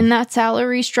in that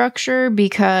salary structure,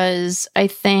 because I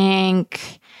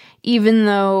think even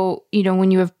though,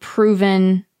 when you have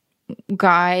proven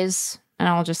guys, and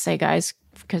I'll just say guys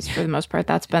because for the most part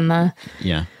that's been the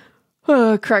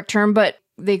correct term, but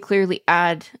they clearly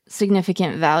add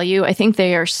significant value. I think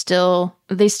they still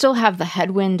have the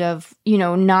headwind of,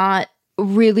 not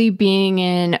really being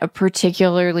in a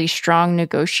particularly strong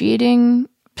negotiating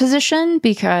position,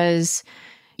 because,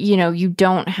 you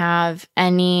don't have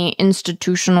any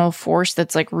institutional force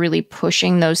that's like really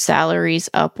pushing those salaries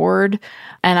upward.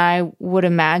 And I would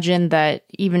imagine that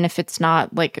even if it's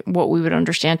not like what we would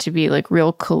understand to be like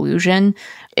real collusion,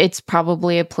 it's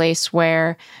probably a place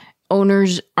where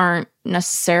owners aren't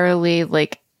necessarily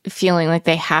like feeling like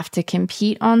they have to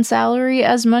compete on salary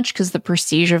as much because the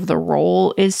prestige of the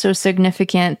role is so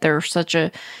significant. There's such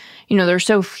a, there's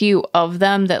so few of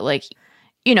them that like,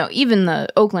 even the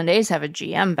Oakland A's have a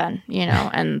GM, Ben,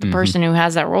 and the person who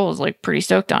has that role is like pretty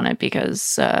stoked on it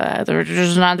because there's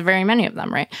just not very many of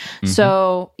them, right?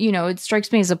 So, it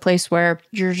strikes me as a place where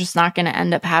you're just not going to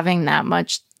end up having that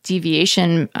much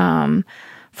deviation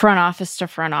front office to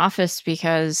front office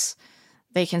because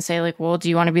they can say like, well, do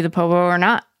you want to be the Pobo or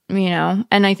not?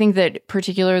 And I think that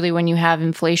particularly when you have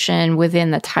inflation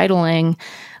within the titling,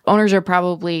 owners are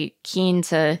probably keen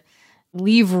to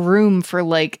leave room for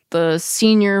like the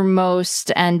senior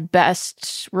most and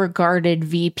best regarded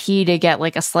VP to get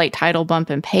like a slight title bump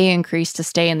and pay increase to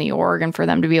stay in the org and for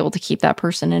them to be able to keep that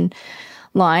person in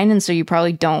line. And so you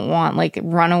probably don't want like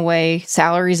runaway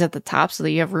salaries at the top so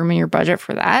that you have room in your budget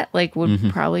for that, like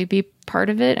would probably be part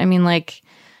of it. I mean, like,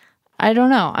 I don't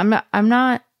know.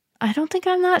 I don't think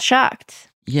I'm not shocked.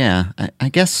 Yeah, I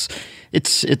guess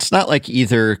it's not like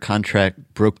either contract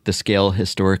broke the scale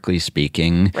historically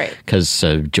speaking, right? Because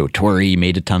Joe Torre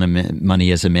made a ton of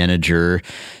money as a manager,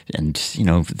 and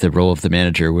the role of the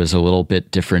manager was a little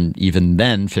bit different even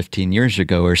then, 15 years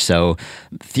ago or so.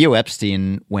 Theo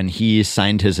Epstein, when he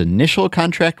signed his initial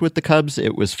contract with the Cubs,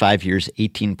 it was 5 years,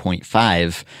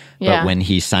 18.5. But when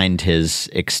he signed his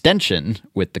extension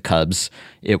with the Cubs,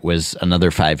 it was another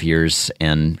 5 years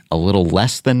and a little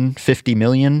less than $50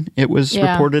 million. It was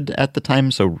reported at the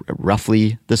time, so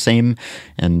roughly the same.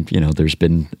 And, there's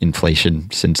been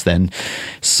inflation since then.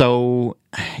 So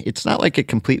it's not like it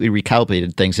completely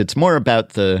recalibrated things. It's more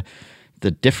about the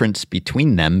difference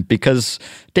between them because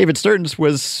David Stearns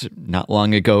was not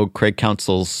long ago Craig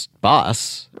Counsell's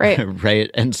boss. Right. Right.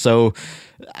 And so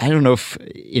I don't know if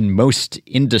in most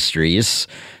industries,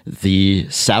 the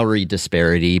salary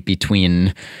disparity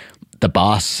between the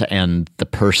boss and the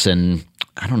person,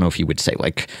 I don't know if you would say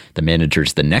like the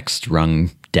manager's the next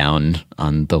rung down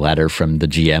on the ladder from the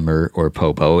GM or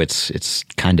Pobo. It's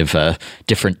kind of a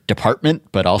different department,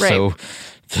 but also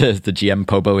the GM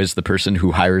Pobo is the person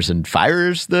who hires and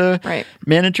fires the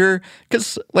manager.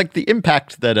 Because like the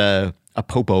impact that a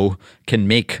Pobo can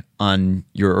make on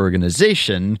your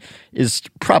organization is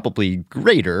probably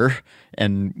greater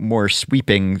and more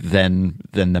sweeping than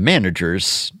the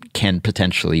managers can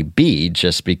potentially be,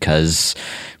 just because,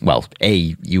 well,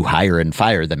 A, you hire and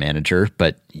fire the manager,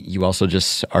 but you also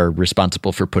just are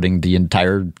responsible for putting the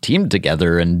entire team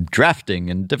together and drafting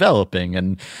and developing.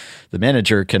 And the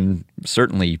manager can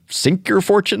certainly sink your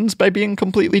fortunes by being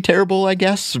completely terrible, I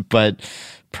guess, but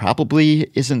probably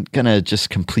isn't going to just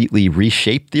completely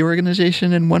reshape the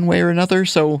organization in one way or another.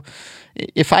 So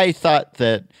if I thought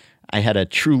that I had a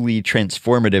truly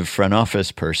transformative front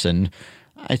office person,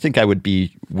 I think I would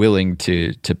be willing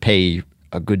to pay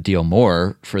a good deal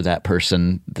more for that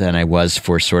person than I was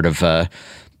for sort of a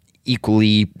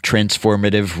equally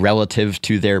transformative relative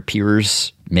to their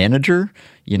peers manager.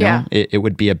 It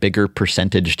would be a bigger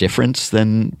percentage difference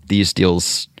than these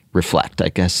deals reflect. I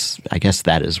guess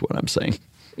that is what I'm saying.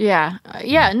 Yeah.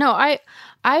 No,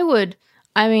 I would.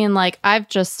 I mean, like, I've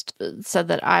just said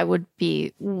that I would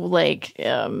be like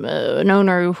an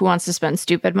owner who wants to spend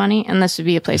stupid money, and this would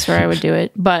be a place where I would do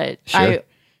it. But Sure.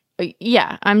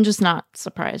 I'm just not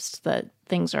surprised that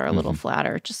things are a little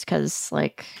flatter, just because,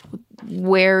 like,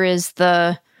 where is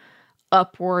the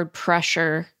upward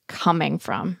pressure coming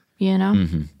from?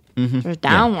 There's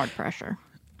downward pressure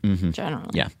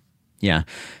generally. Yeah.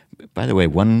 By the way,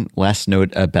 one last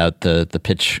note about the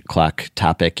pitch clock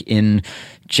topic. In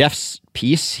Jeff's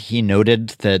piece, he noted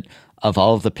that of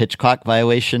all of the pitch clock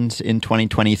violations in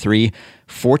 2023,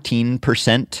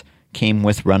 14% came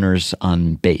with runners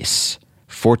on base.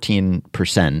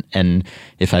 14%. And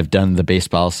if I've done the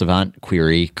Baseball Savant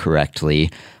query correctly,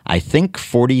 I think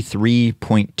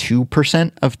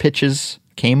 43.2% of pitches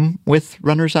came with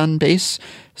runners on base.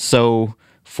 So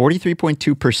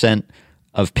 43.2%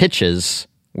 of pitches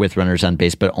with runners on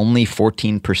base, but only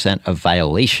 14% of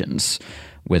violations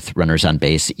with runners on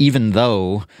base, even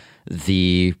though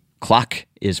the clock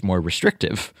is more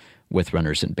restrictive with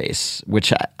runners on base,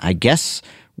 which I guess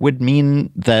would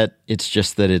mean that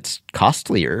it's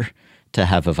costlier to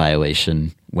have a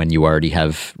violation when you already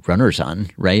have runners on,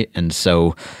 right? And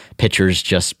so pitchers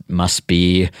just must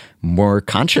be more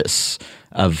conscious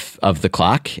of the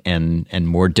clock and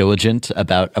more diligent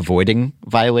about avoiding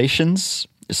violations.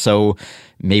 So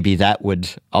maybe that would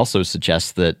also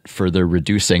suggest that further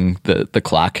reducing the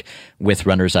clock with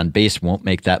runners on base won't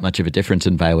make that much of a difference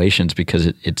in violations, because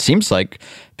it seems like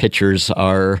pitchers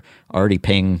are already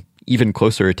paying even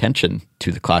closer attention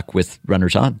to the clock with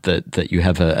runners on, that you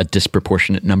have a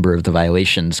disproportionate number of the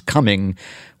violations coming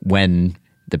when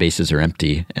the bases are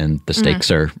empty and the stakes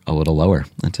are a little lower.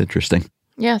 That's interesting.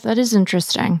 Yeah, that is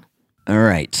interesting. All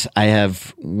right. I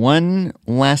have one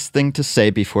last thing to say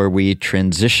before we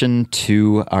transition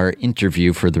to our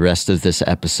interview for the rest of this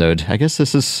episode. I guess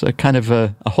this is a kind of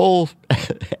a whole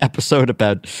episode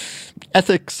about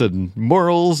ethics and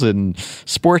morals and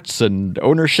sports and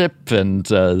ownership and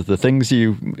the things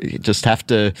you just have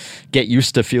to get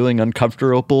used to feeling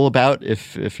uncomfortable about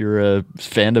if you're a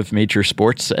fan of major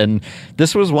sports. And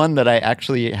this was one that I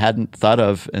actually hadn't thought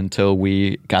of until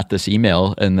we got this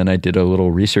email, and then I did a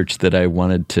little research that I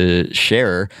wanted to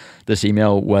share. This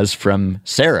email was from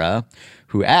Sarah,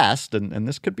 who asked, and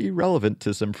this could be relevant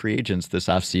to some free agents this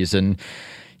offseason.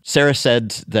 Sarah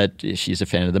said that she's a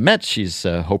fan of the Mets. She's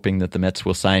hoping that the Mets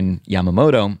will sign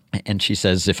Yamamoto. And she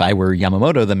says, if I were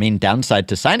Yamamoto, the main downside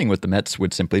to signing with the Mets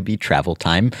would simply be travel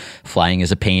time. Flying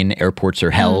is a pain. Airports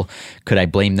are hell. Could I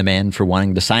blame the man for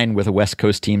wanting to sign with a West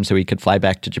Coast team so he could fly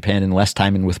back to Japan in less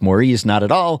time and with more ease? Not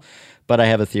at all. But I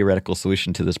have a theoretical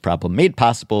solution to this problem made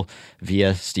possible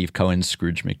via Steve Cohen's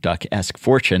Scrooge McDuck-esque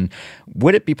fortune.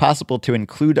 Would it be possible to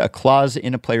include a clause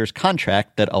in a player's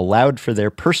contract that allowed for their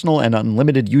personal and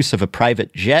unlimited use of a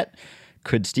private jet?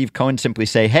 Could Steve Cohen simply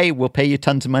say, hey, we'll pay you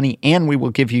tons of money and we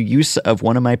will give you use of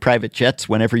one of my private jets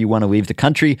whenever you want to leave the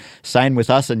country, sign with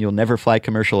us and you'll never fly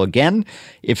commercial again?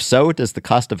 If so, does the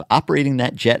cost of operating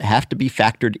that jet have to be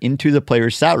factored into the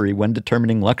player's salary when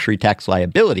determining luxury tax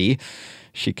liability?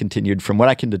 She continued, from what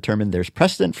I can determine, there's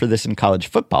precedent for this in college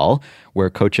football, where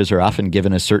coaches are often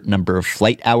given a certain number of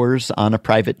flight hours on a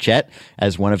private jet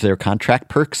as one of their contract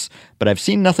perks. But I've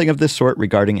seen nothing of this sort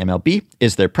regarding MLB.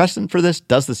 Is there precedent for this?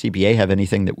 Does the CBA have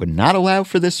anything that would not allow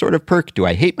for this sort of perk? Do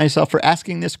I hate myself for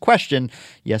asking this question?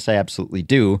 Yes, I absolutely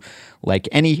do. Like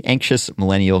any anxious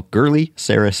millennial girly,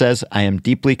 Sarah says, I am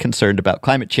deeply concerned about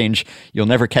climate change. You'll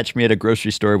never catch me at a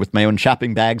grocery store with my own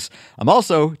shopping bags. I'm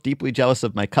also deeply jealous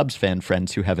of my Cubs fan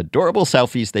friends who have adorable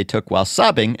selfies they took while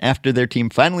sobbing after their team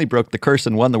finally broke the curse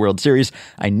and won the World Series.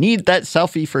 I need that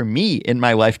selfie for me in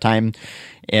my lifetime.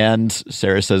 And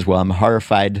Sarah says, well, I'm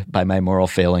horrified by my moral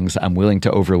failings. I'm willing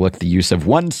to overlook the use of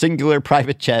one singular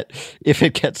private jet if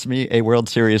it gets me a World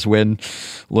Series win.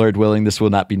 Lord willing, this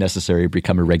will not be necessary to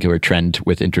become a regular trend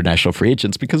with international free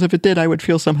agents, because if it did, I would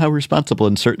feel somehow responsible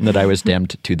and certain that I was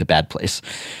damned to the bad place.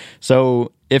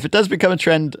 So if it does become a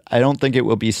trend, I don't think it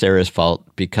will be Sarah's fault,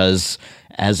 because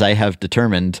as I have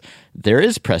determined, there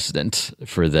is precedent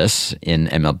for this in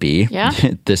MLB. Yeah.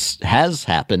 This has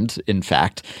happened, in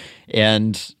fact.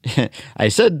 And I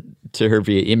said to her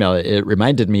via email, it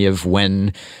reminded me of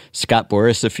when Scott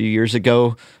Boras a few years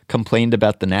ago complained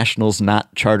about the Nationals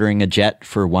not chartering a jet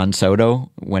for Juan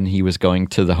Soto when he was going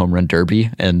to the Home Run Derby,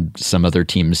 and some other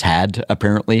teams had,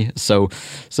 apparently. So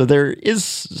there is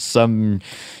some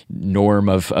norm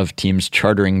of teams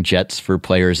chartering jets for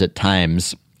players at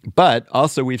times. But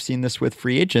also we've seen this with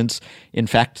free agents. In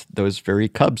fact, those very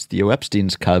Cubs, Theo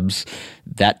Epstein's Cubs,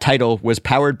 that title was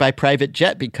powered by private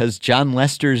jet because John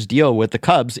Lester's deal with the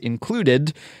Cubs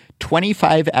included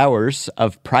 25 hours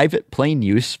of private plane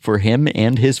use for him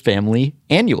and his family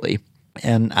annually.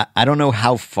 And I don't know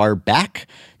how far back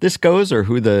this goes or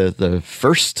who the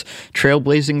first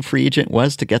trailblazing free agent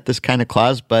was to get this kind of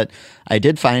clause, but I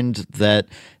did find that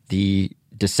the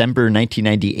December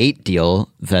 1998 deal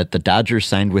that the Dodgers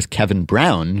signed with Kevin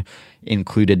Brown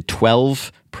included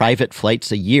 12 private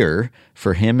flights a year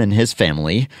for him and his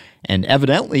family. And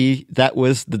evidently, that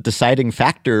was the deciding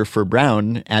factor for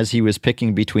Brown as he was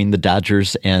picking between the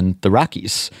Dodgers and the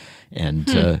Rockies.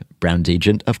 And Brown's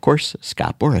agent, of course,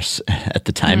 Scott Boras at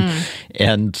the time.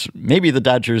 And maybe the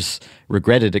Dodgers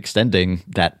regretted extending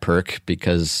that perk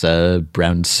because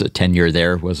Brown's tenure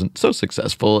there wasn't so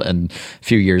successful. And a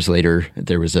few years later,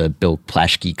 there was a Bill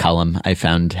Plaschke column I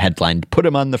found headlined, "Put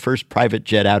him on the first private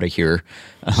jet out of here."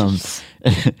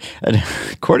 And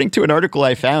according to an article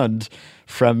I found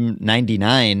from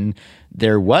 99,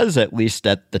 there was, at least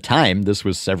at the time, this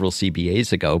was several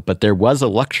CBAs ago, but there was a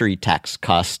luxury tax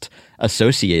cost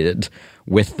associated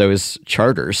with those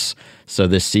charters. So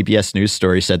this CBS News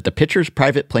story said the pitcher's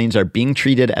private planes are being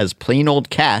treated as plain old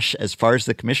cash as far as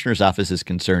the commissioner's office is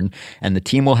concerned, and the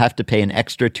team will have to pay an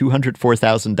extra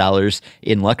 $204,000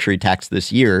 in luxury tax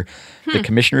this year. The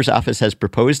commissioner's office has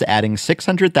proposed adding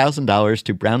 $600,000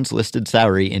 to Brown's listed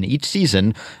salary in each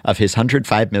season of his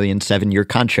 $105 million 7-year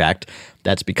contract.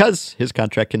 That's because his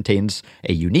contract contains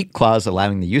a unique clause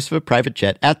allowing the use of a private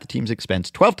jet at the team's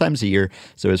expense 12 times a year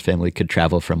so his family could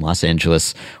travel from Los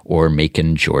Angeles or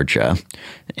Macon, Georgia.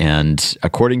 And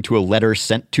according to a letter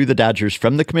sent to the Dodgers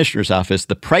from the commissioner's office,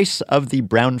 the price of the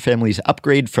Brown family's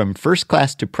upgrade from first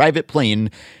class to private plane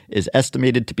is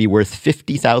estimated to be worth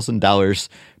 $50,000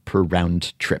 per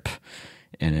round trip.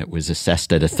 And it was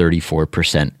assessed at a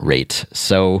 34% rate.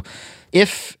 So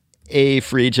if a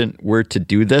free agent were to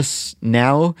do this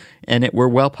now and it were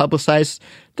well publicized,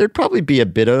 there'd probably be a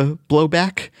bit of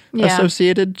blowback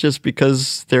associated just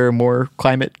because there are more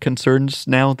climate concerns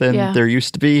now than there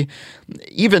used to be.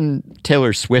 Even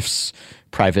Taylor Swift's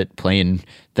private plane,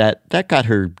 that got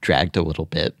her dragged a little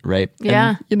bit, right?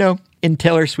 Yeah. And, in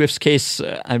Taylor Swift's case,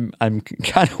 I'm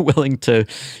kind of willing to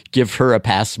give her a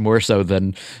pass more so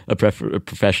than a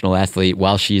professional athlete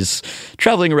while she's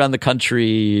traveling around the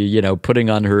country,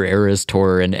 putting on her Eras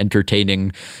tour and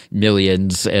entertaining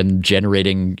millions and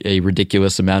generating a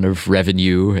ridiculous amount of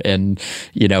revenue and,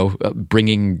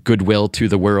 bringing goodwill to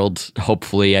the world.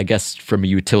 Hopefully, I guess from a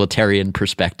utilitarian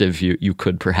perspective, you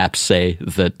could perhaps say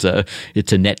that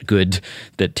it's a net good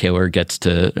that Taylor gets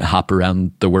to hop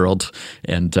around the world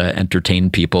and entertain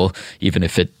people, even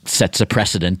if it sets a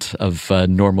precedent of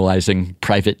normalizing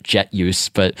private jet use.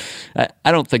 But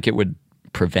I don't think it would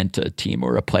prevent a team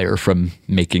or a player from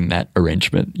making that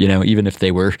arrangement. Even if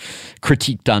they were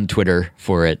critiqued on Twitter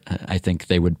for it, I think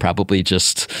they would probably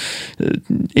just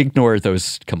ignore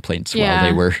those complaints while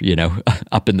they were,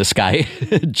 up in the sky,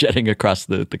 jetting across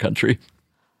the country.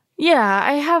 Yeah,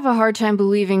 I have a hard time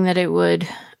believing that it would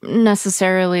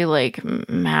necessarily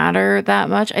matter that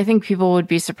much. I think people would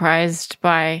be surprised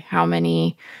by how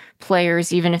many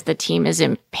players, even if the team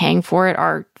isn't paying for it,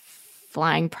 are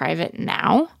flying private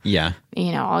now. Yeah.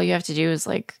 All you have to do is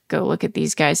go look at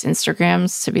these guys'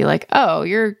 Instagrams to be like, oh,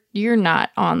 you're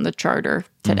not on the charter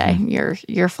today. Mm-hmm.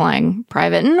 You're flying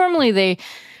private. And normally they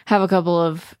have a couple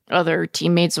of other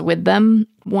teammates with them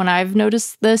when I've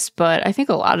noticed this, but I think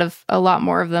a lot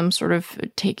more of them sort of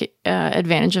take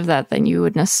advantage of that than you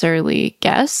would necessarily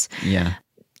guess. Yeah.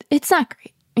 It's not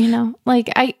great,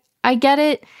 I get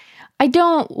it. I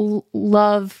don't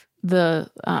love the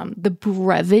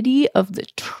brevity of the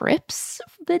trips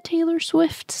that Taylor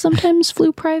Swift sometimes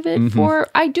flew private for.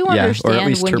 I do understand, or at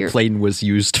least her plane was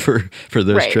used for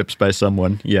those trips by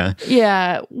someone. Yeah.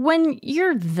 Yeah. When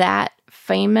you're that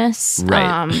famous,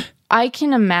 I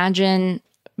can imagine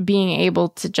being able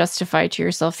to justify to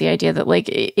yourself the idea that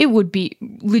it would be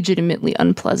legitimately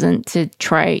unpleasant to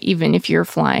try, even if you're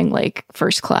flying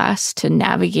first class, to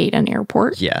navigate an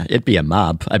airport. Yeah, it'd be a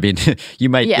mob. I mean, you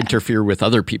might interfere with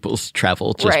other people's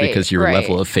travel just because your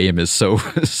level of fame is so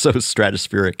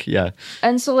stratospheric. Yeah.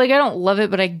 And so I don't love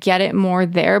it, but I get it more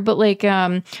there. But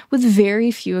with very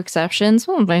few exceptions,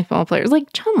 one of my small players,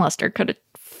 John Lester could have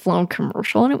flown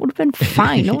commercial and it would have been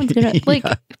fine. No one's gonna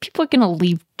people are gonna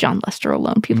leave John Lester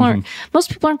alone. Most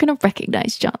people aren't gonna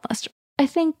recognize John Lester. I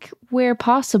think where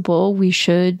possible we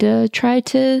should try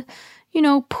to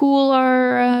pool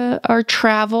our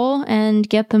travel and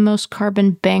get the most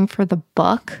carbon bang for the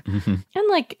buck. And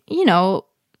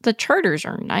the charters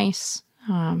are nice.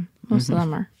 Most of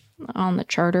them are on the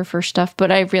charter for stuff,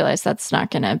 but I realize that's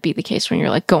not gonna be the case when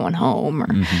you're going home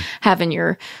or having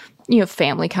your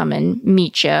family come and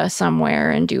meet you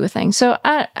somewhere and do a thing. So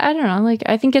I don't know.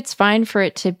 I think it's fine for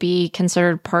it to be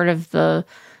considered part of the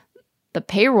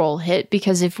payroll hit,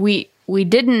 because if we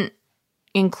didn't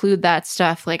include that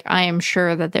stuff, I am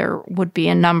sure that there would be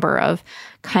a number of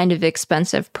kind of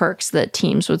expensive perks that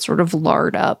teams would sort of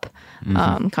lard up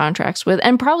contracts with,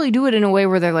 and probably do it in a way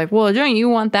where they're well, don't you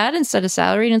want that instead of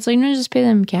salary? And it's no, just pay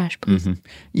them cash, please.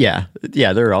 Yeah,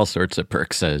 there are all sorts of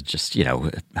perks, just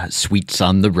suites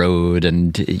on the road,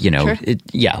 and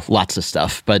lots of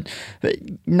stuff, but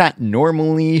not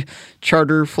normally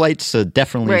charter flights.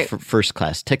 Definitely first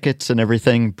class tickets and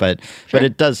everything, but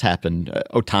it does happen.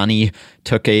 Ohtani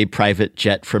took a private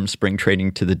jet from spring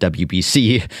training to the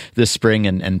WBC this spring,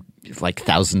 and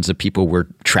thousands of people were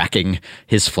tracking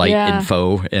his flight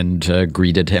info and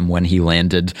greeted him when he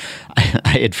landed. I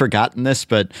had forgotten this,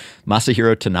 but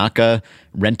Masahiro Tanaka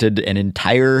rented an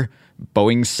entire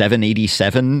Boeing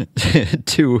 787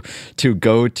 to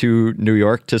go to New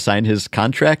York to sign his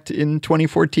contract in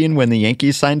 2014 when the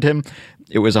Yankees signed him.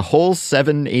 It was a whole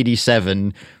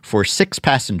 787 for 6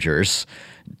 passengers.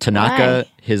 Tanaka,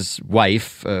 his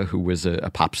wife, who was a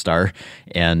pop star,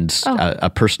 and a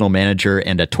personal manager,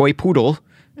 and a toy poodle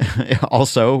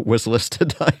also was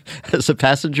listed as a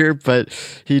passenger, but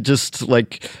he just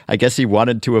I guess he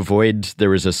wanted to avoid, there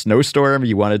was a snowstorm.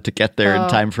 He wanted to get there in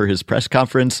time for his press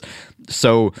conference.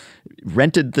 So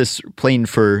rented this plane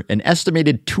for an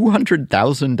estimated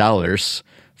 $200,000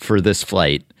 for this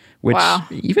flight. Which,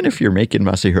 even if you're making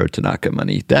Masahiro Tanaka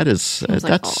money, that is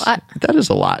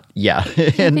a lot. Yeah,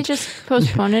 and they just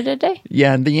postpone it a day.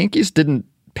 Yeah, and the Yankees didn't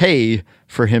pay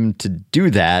for him to do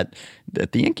that.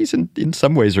 That the Yankees, in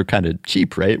some ways, are kind of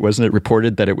cheap, right? Wasn't it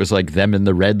reported that it was like them and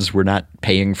the Reds were not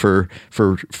paying for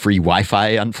free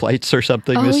Wi-Fi on flights or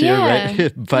something this year,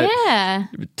 right? But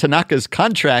Tanaka's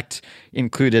contract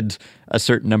included a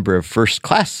certain number of first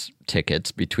class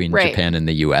tickets between Japan and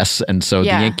the U.S. And so the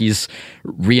Yankees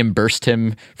reimbursed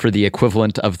him for the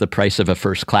equivalent of the price of a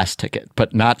first class ticket,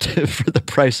 but not for the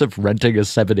price of renting a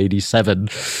 787.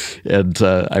 And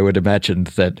I would imagine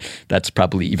that that's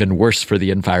probably even worse for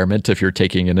the environment if you're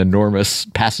taking an enormous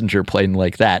passenger plane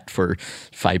like that for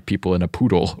 5 people in a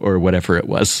poodle or whatever it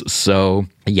was. So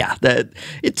yeah, that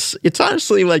it's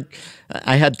honestly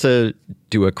I had to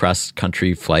do a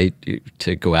cross-country flight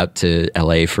to go out to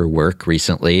LA for work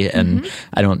recently, and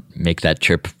I don't make that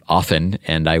trip often.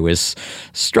 And I was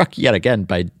struck yet again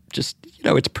by just,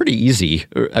 it's pretty easy.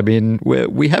 I mean,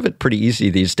 we have it pretty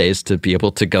easy these days to be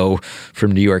able to go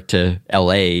from New York to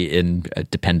LA in,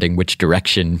 depending which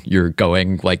direction you're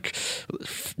going,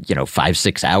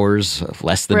 5-6 hours,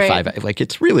 less than 5.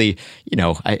 It's really,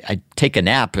 I take a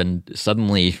nap and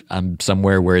suddenly I'm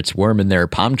somewhere where it's warm and there are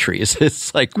palm trees.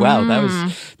 It's wow,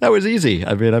 that was easy.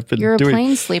 I mean, You're a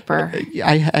plane sleeper.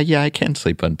 I can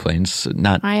sleep on planes.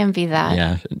 I envy that.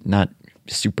 Yeah, not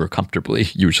super comfortably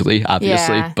usually,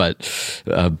 obviously, but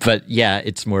yeah,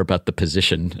 it's more about the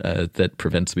position that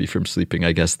prevents me from sleeping,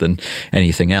 I guess, than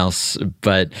anything else.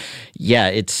 But yeah,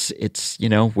 it's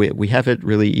we have it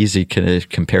really easy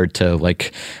compared to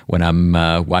when I'm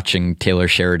watching Taylor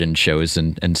Sheridan shows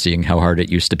and seeing how hard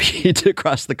it used to be to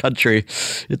cross the country.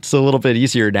 It's a little bit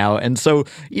easier now. And so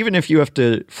even if you have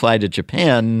to fly to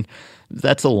Japan,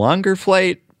 that's a longer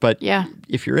flight. But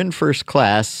if you're in first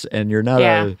class and you're not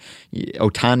a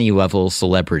Ohtani level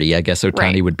celebrity, I guess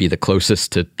Ohtani would be the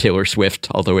closest to Taylor Swift,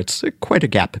 although it's quite a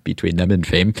gap between them in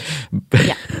fame.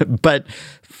 But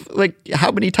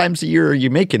how many times a year are you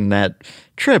making that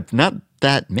trip? Not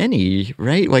that many,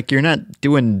 right? You're not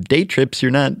doing day trips.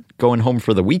 You're not going home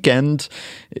for the weekend.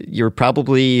 You're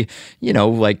probably,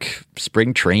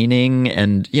 spring training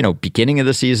and, beginning of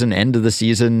the season, end of the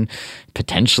season,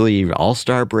 potentially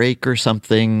all-star break or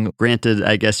something. Granted,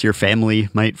 I guess your family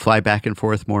might fly back and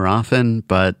forth more often,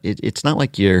 but it's not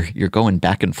like you're going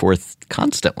back and forth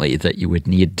constantly that you would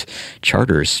need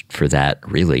charters for that,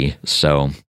 really.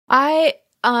 So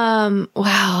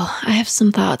wow, I have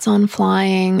some thoughts on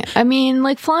flying. I mean,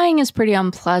 flying is pretty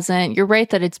unpleasant. You're right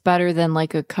that it's better than a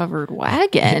covered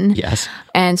wagon. Yes.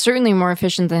 And certainly more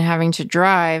efficient than having to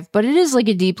drive. But it is a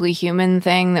deeply human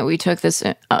thing that we took this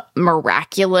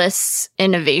miraculous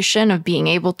innovation of being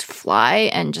able to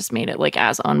fly and just made it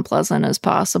as unpleasant as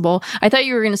possible. I thought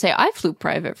you were going to say, I flew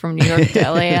private from New York to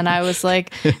LA. And I was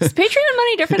like, is Patreon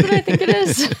money different than I think it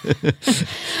is?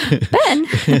 Ben?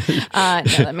 No,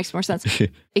 that makes more sense.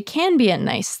 It can be a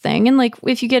nice thing. And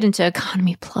if you get into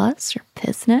economy plus or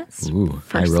business,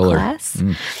 first class.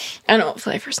 I don't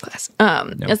fly first class.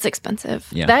 It's expensive.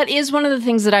 Yeah. That is one of the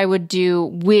things that I would do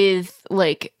with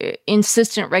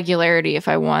insistent regularity if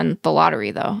I won the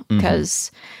lottery, though.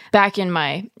 Because back in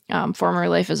my former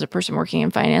life as a person working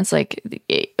in finance,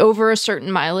 over a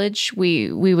certain mileage,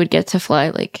 we would get to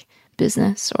fly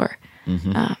business or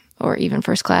even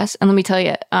first class. And let me tell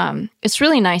you, it's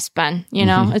really nice, Ben.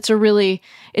 It's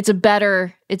a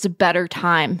better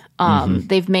time.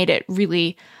 They've made it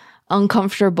really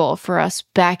uncomfortable for us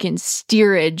back in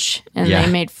steerage, and they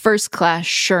made first class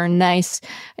sure nice.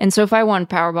 And so if I won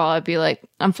Powerball, I'd be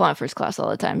I'm flying first class all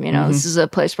the time. This is a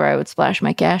place where I would splash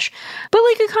my cash. But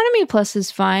economy plus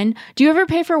is fine. Do you ever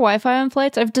pay for Wi-Fi on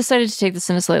flights? I've decided to take this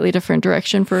in a slightly different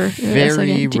direction for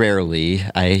very rarely.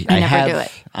 I never have do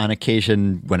it. On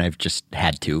occasion when I've just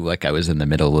had to, I was in the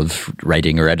middle of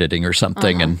writing or editing or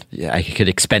something, and I could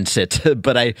expense it.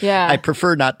 But I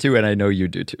prefer not to, and I know you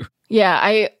do too. Yeah,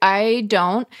 I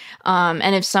don't.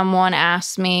 And if someone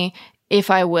asks me if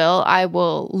I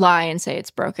will lie and say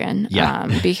it's broken.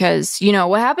 Yeah. Because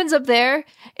what happens up there,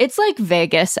 it's like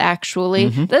Vegas, actually.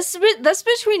 That's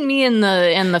between me and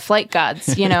the flight gods,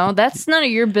 That's none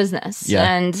of your business. Yeah.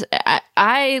 And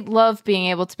I love being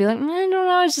able to be like, I don't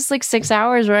know, it's just like 6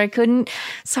 hours where I couldn't,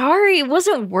 sorry, it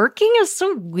wasn't working. It's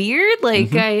so weird.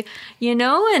 Like I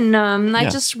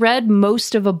just read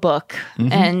most of a book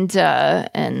and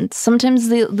sometimes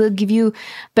they'll give you,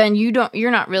 Ben,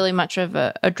 you're not really much of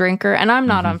a drinker, and I'm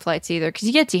not on flights either because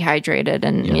you get dehydrated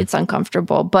and it's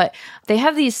uncomfortable. But they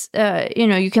have these,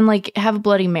 you can like have a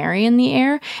Bloody Mary in the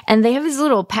air, and they have these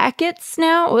little packets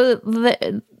now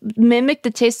that mimic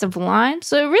the taste of lime.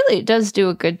 So it really does do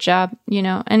a good job,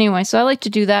 Anyway, so I like to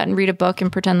do that and read a book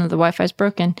and pretend that the Wi-Fi is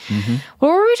broken. What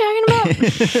were we talking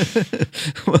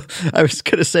about? Well, I was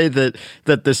going to say that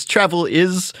this travel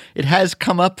it has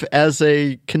come up as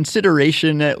a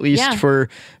consideration, at least for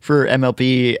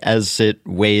MLB, as it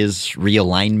weighs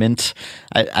realignment.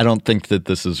 I don't think that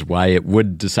this is why it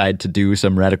would decide to do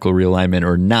some radical realignment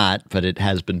or not, but it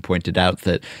has been pointed out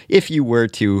that if you were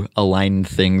to align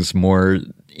things more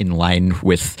in line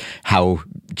with how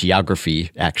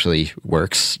geography actually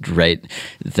works, right?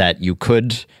 That you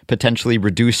could potentially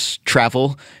reduce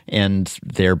travel and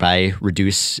thereby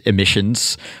reduce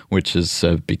emissions, which is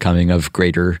becoming of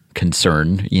greater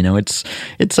concern. It's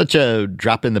such a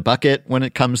drop in the bucket when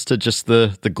it comes to just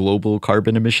the global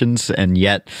carbon emissions, and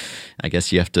yet I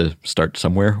guess you have to start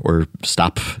somewhere or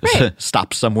stop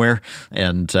somewhere,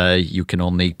 and you can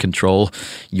only control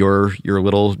your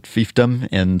little fiefdom.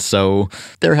 And so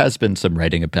there has been some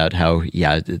writing about how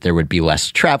there would be less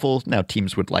travel. Now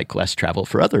teams would like less travel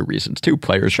for other reasons too.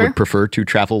 Players would prefer to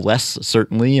travel less,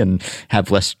 certainly, and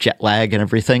have less jet lag and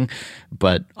everything.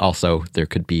 But also there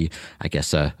could be, I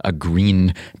guess, a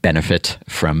green benefit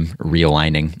from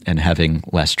realigning and having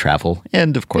less travel.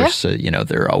 And of course,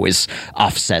 there are always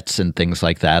offsets and things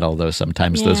like that, although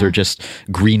sometimes those are just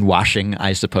greenwashing,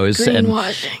 I suppose.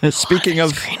 Greenwashing. And speaking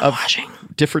of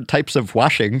different types of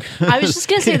washing. I was just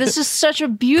going to say, this is such a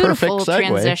beautiful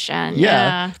transition.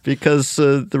 Yeah, because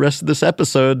the rest of this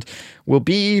episode will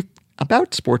be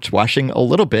about sports washing a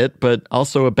little bit, but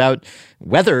also about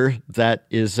whether that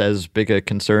is as big a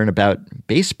concern about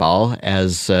baseball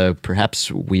as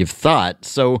perhaps we've thought.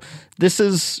 So this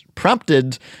is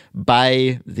prompted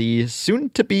by the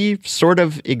soon-to-be sort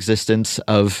of existence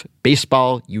of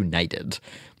Baseball United,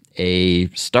 a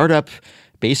startup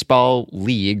baseball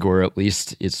league, or at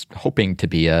least it's hoping to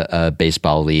be a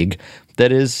baseball league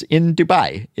that is in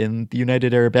Dubai, in the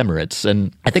United Arab Emirates.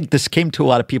 And I think this came to a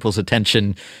lot of people's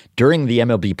attention during the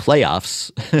MLB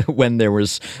playoffs when there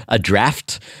was a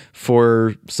draft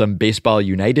for some Baseball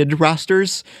United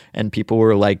rosters, and people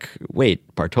were like,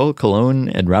 wait, Bartolo Colon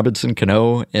and Robinson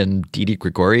Cano and Didi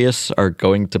Gregorius are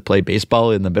going to play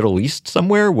baseball in the Middle East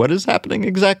somewhere? What is happening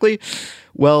exactly?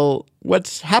 Well,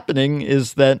 what's happening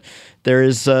is that there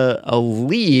is a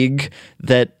league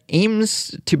that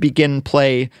aims to begin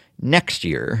play next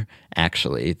year,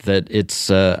 actually, that it's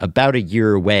about a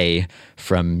year away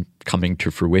from coming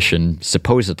to fruition,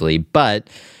 supposedly, but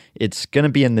it's going to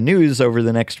be in the news over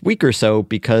the next week or so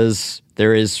because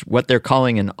there is what they're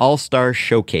calling an all-star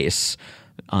showcase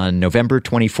on November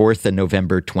 24th and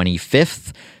November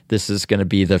 25th. This is going to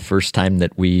be the first time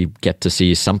that we get to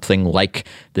see something like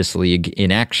this league in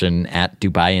action at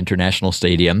Dubai International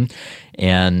Stadium.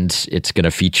 And it's going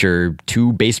to feature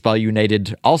two Baseball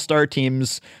United all-star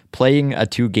teams playing a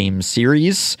 2-game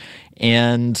series.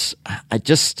 And I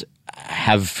just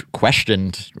have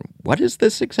questioned, what is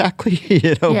this exactly?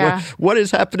 What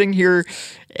is happening here?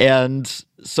 And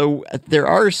so there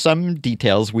are some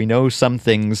details. We know some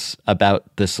things about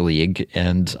this league,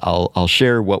 and I'll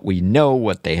share what we know,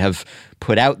 what they have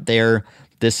put out there.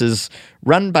 This is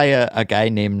run by a guy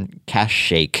named Cash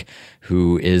Sheikh,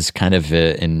 who is kind of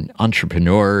an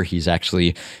entrepreneur. He's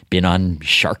actually been on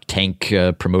Shark Tank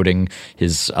promoting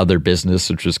his other business,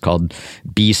 which was called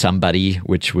Be Somebody,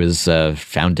 which was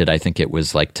founded, I think it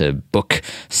was like to book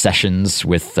sessions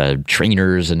with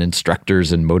trainers and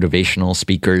instructors and motivational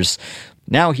speakers.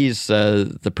 Now he's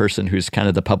the person who's kind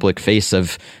of the public face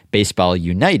of Baseball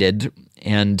United,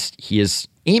 and he is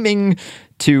aiming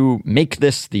to make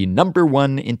this the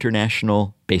 #1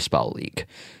 international baseball league.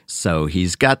 So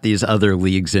he's got these other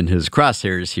leagues in his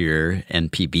crosshairs here: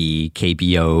 NPB,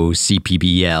 KBO,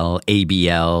 CPBL,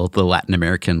 ABL, the Latin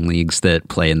American leagues that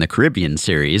play in the Caribbean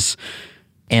Series,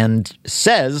 and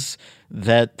says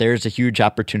that there's a huge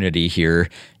opportunity here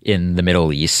in the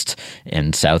Middle East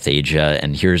and South Asia.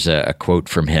 And here's a quote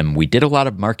from him. "We did a lot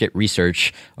of market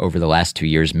research over the last 2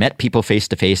 years, met people face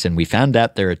to face, and we found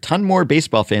out there are a ton more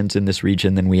baseball fans in this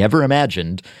region than we ever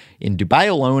imagined. In Dubai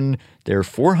alone, there are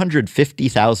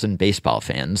 450,000 baseball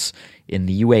fans. In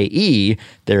the UAE,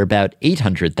 there are about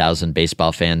 800,000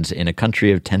 baseball fans in a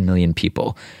country of 10 million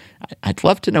people." I'd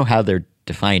love to know how they're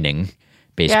defining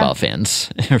baseball fans,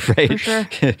 right? For sure.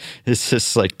 It's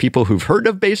just like people who've heard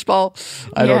of baseball.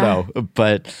 I don't know,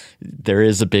 but there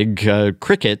is a big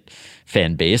cricket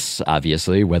fan base,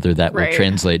 obviously. Whether that will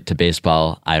translate to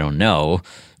baseball, I don't know.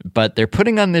 But they're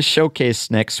putting on this showcase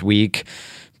next week,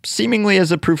 seemingly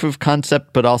as a proof of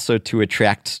concept, but also to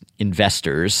attract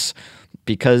investors,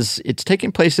 because it's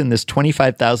taking place in this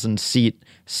 25,000 seat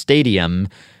stadium,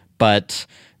 but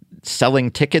selling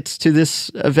tickets to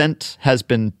this event has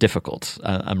been difficult.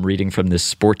 I'm reading from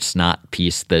this Sportswash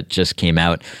piece that just came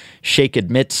out. Sheikh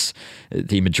admits,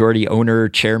 the majority owner,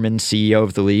 chairman, CEO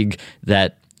of the league,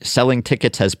 that selling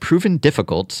tickets has proven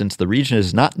difficult since the region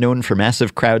is not known for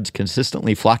massive crowds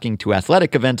consistently flocking to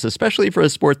athletic events, especially for a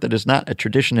sport that is not a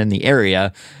tradition in the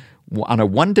area. On a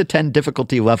 1 to 10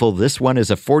 difficulty level, this one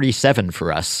is a 47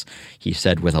 for us, he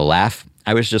said with a laugh.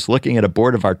 I was just looking at a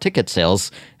board of our ticket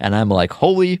sales, and I'm like,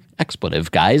 holy expletive,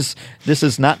 guys. This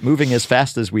is not moving as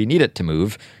fast as we need it to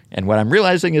move. And what I'm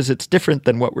realizing is it's different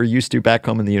than what we're used to back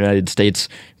home in the United States.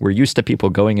 We're used to people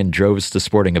going in droves to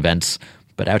sporting events,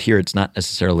 but out here it's not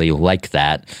necessarily like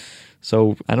that.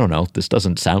 So I don't know. This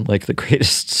doesn't sound like the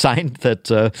greatest sign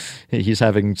that he's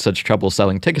having such trouble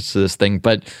selling tickets to this thing,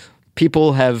 but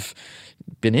people have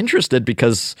been interested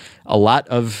because a lot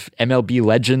of MLB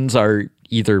legends are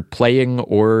either playing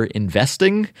or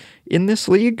investing in this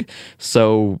league.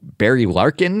 So Barry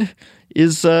Larkin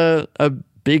is a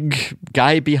big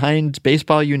guy behind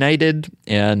Baseball United,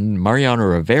 and Mariano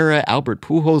Rivera, Albert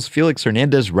Pujols, Felix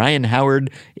Hernandez, Ryan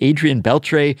Howard, Adrian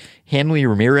Beltre, Hanley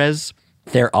Ramirez.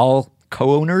 They're all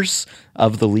co-owners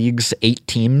of the league's 8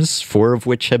 teams, 4 of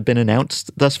which have been announced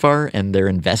thus far, and they're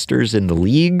investors in the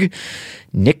league.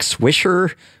 Nick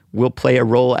Swisher will play a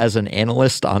role as an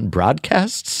analyst on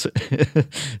broadcasts.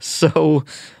 So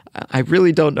I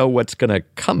really don't know what's going to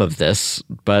come of this,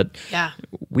 but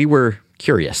we were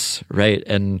curious, right?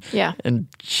 And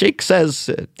Sheikh says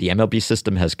the MLB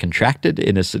system has contracted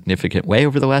in a significant way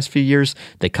over the last few years.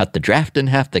 They cut the draft in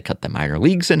half. They cut the minor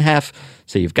leagues in half.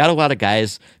 So you've got a lot of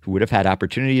guys who would have had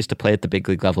opportunities to play at the big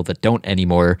league level that don't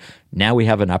anymore. Now we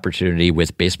have an opportunity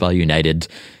with Baseball United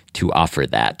to offer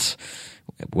that.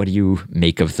 What do you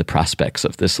make of the prospects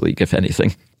of this league, if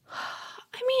anything?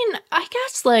 I mean, I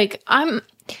guess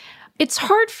it's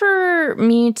hard for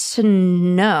me to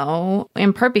know,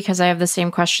 in part because I have the same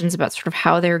questions about sort of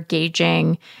how they're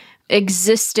gauging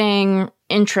existing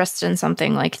interest in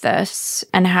something like this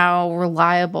and how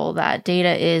reliable that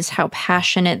data is, how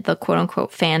passionate the quote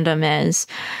unquote fandom is.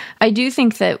 I do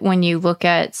think that when you look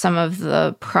at some of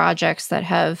the projects that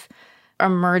have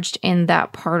emerged in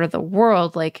that part of the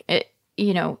world,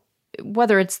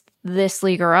 whether it's this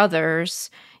league or others,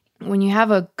 when you have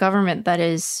a government that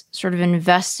is sort of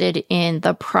invested in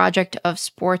the project of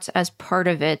sports as part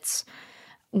of its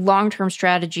long-term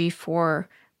strategy for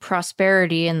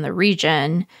prosperity in the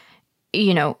region,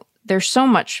 there's so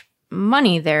much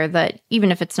money there that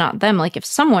even if it's not them, if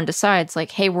someone decides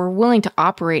hey, we're willing to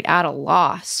operate at a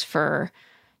loss for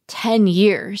 10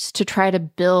 years to try to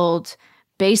build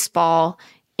baseball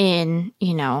in,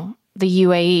 the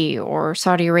UAE or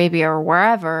Saudi Arabia or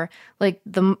wherever,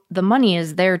 the money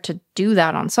is there to do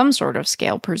that on some sort of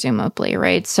scale, presumably,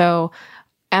 right? So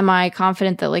am I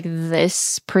confident that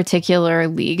this particular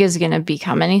league is going to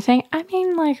become anything? I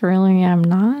mean, really, I'm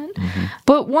not. Mm-hmm.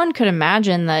 But one could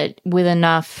imagine that with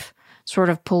enough sort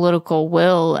of political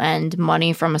will and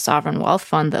money from a sovereign wealth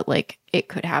fund that it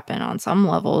could happen on some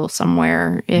level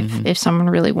somewhere if someone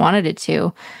really wanted it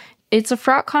to. It's a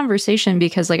fraught conversation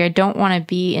because I don't want to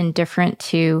be indifferent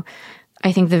to,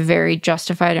 I think, the very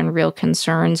justified and real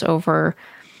concerns over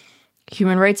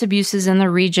human rights abuses in the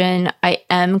region. I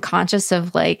am conscious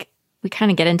of we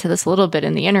kind of get into this a little bit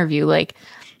in the interview.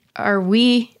 Are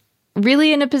we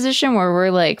really in a position where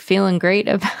we're feeling great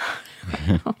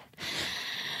about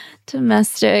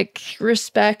domestic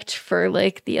respect for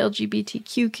the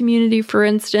LGBTQ community, for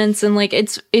instance, and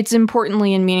it's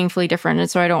importantly and meaningfully different, and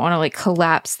so I don't want to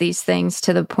collapse these things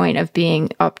to the point of being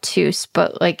obtuse,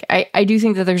 but I do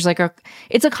think that there's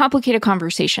it's a complicated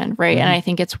conversation, right? Mm-hmm. And I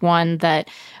think it's one that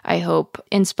I hope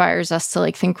inspires us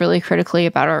to think really critically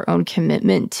about our own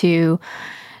commitment to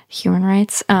human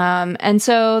rights, and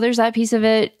so there's that piece of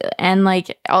it, and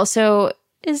also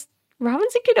is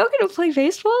Robinson Cano going to play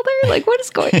baseball there? What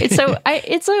is going on? So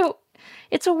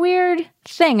it's a weird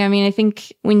thing. I mean, I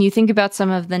think when you think about some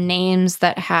of the names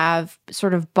that have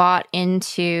sort of bought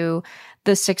into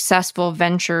the successful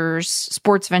ventures,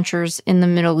 sports ventures in the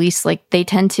Middle East, they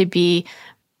tend to be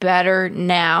better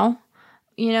now,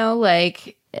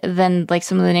 than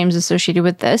some of the names associated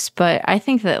with this. But I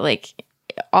think that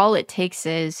all it takes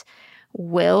is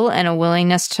will and a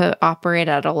willingness to operate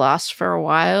at a loss for a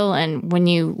while. And when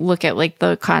you look at like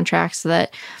the contracts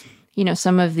that, you know,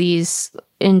 some of these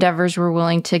endeavors were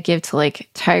willing to give to like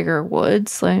Tiger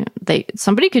Woods, like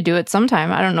somebody could do it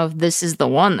sometime. I don't know if this is the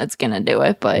one that's going to do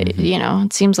it, but you know,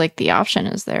 it seems like the option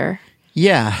is there.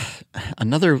 Yeah.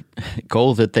 Another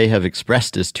goal that they have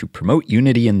expressed is to promote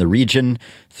unity in the region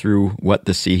through what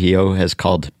the CEO has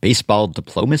called baseball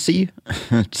diplomacy.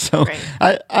 So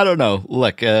right. I don't know.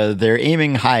 Look, they're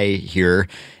aiming high here,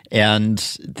 and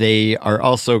they are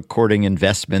also courting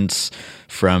investments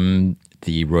from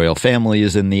the royal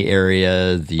families in the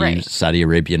area, the right. Saudi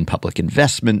Arabian Public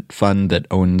Investment Fund that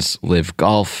owns Live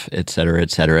Golf, et cetera,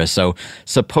 et cetera. So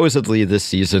supposedly this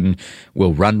season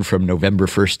will run from November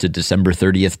 1st to December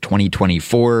 30th,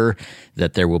 2024,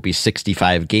 that there will be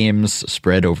 65 games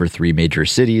spread over 3 major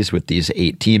cities with these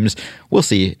 8 teams. We'll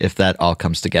see if that all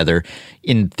comes together.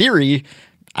 In theory,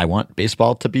 I want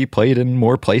baseball to be played in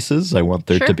more places. I want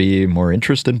there to be more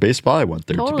interest in baseball. I want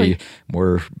there to be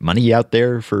more money out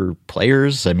there for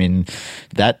players. I mean,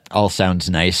 that all sounds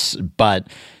nice, but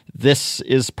this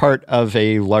is part of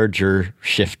a larger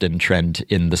shift and trend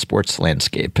in the sports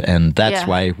landscape. And that's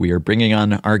why we are bringing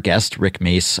on our guest, Rick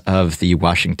Mace of the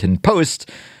Washington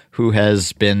Post, who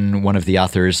has been one of the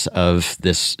authors of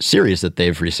this series that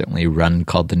they've recently run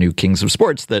called The New Kings of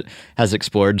Sports, that has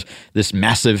explored this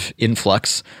massive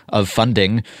influx of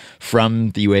funding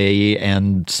from the UAE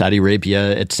and Saudi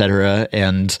Arabia, et cetera,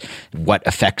 and what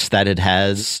effects that it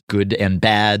has, good and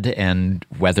bad, and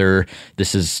whether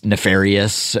this is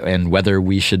nefarious and whether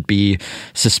we should be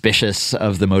suspicious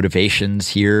of the motivations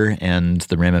here and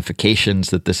the ramifications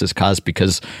that this has caused,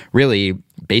 because really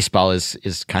baseball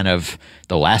is kind of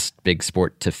the last big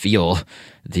sport to feel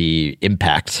the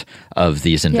impact of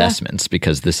these investments,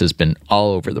 because this has been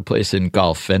all over the place in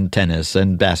golf and tennis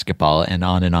and basketball and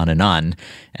on and on and on.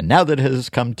 And now that it has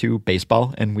come to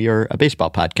baseball, and we are a baseball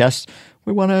podcast,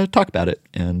 we want to talk about it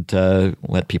and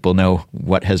let people know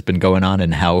what has been going on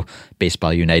and how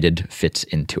Baseball United fits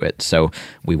into it. So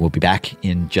we will be back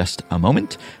in just a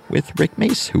moment with Rick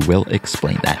Mace, who will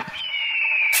explain that.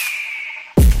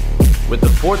 With the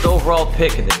 4th overall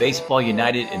pick in the Baseball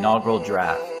United inaugural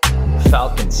draft, the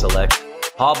Falcons select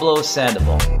Pablo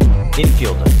Sandoval,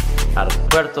 infielder, out of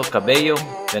Puerto Cabello,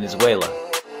 Venezuela.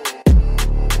 At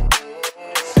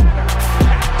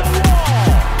the wall,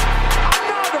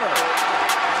 another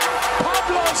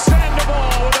Pablo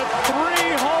Sandoval with a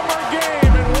 3-homer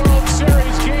game in World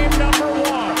Series game number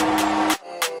 1.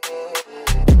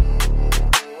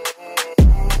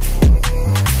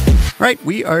 Right,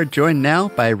 we are joined now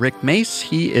by Rick Mace.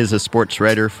 He is a sports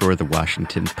writer for the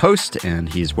Washington Post, and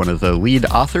he's one of the lead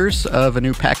authors of a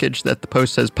new package that the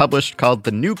Post has published called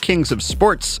The New Kings of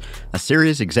Sports, a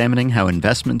series examining how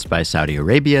investments by Saudi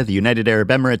Arabia, the United Arab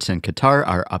Emirates, and Qatar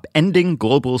are upending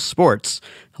global sports.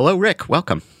 Hello, Rick.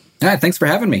 Welcome. Hi, thanks for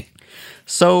having me.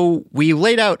 So we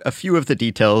laid out a few of the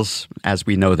details as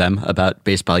we know them about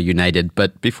Baseball United,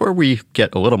 but before we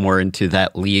get a little more into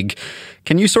that league,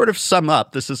 can you sort of sum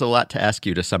up? This is a lot to ask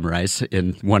you to summarize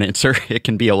in one answer. It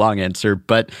can be a long answer,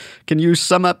 but can you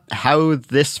sum up how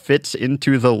this fits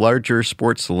into the larger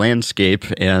sports landscape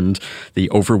and the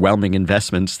overwhelming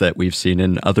investments that we've seen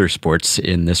in other sports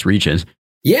in this region?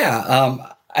 Yeah,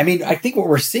 I mean, I think what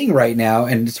we're seeing right now,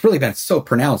 and it's really been so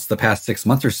pronounced the past 6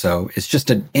 months or so, is just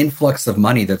an influx of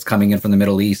money that's coming in from the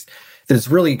Middle East that's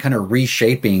really kind of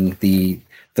reshaping the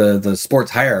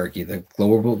sports hierarchy, the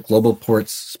global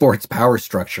sports power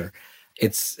structure.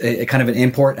 It's a kind of an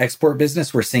import-export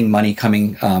business. We're seeing money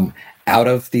coming out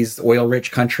of these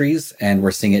oil-rich countries, and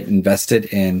we're seeing it invested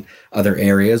in other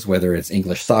areas, whether it's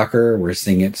English soccer. We're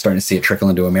starting to see it trickle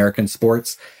into American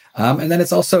sports. And then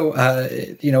it's also,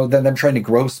 them trying to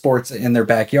grow sports in their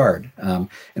backyard. And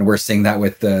we're seeing that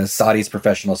with the Saudis'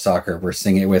 professional soccer. We're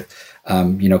seeing it with,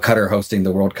 Qatar hosting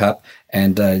the World Cup,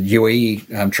 and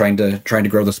UAE trying to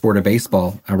grow the sport of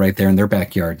baseball right there in their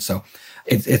backyard. So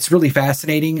it's really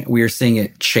fascinating. We are seeing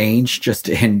it change just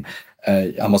in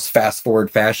almost fast forward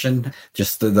fashion.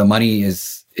 Just the money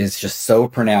is just so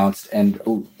pronounced, and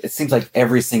it seems like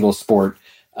every single sport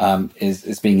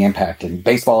is being impacted.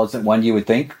 Baseball isn't one you would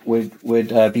think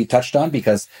would be touched on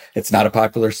because it's not a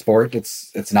popular sport.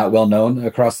 It's not well known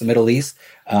across the Middle East,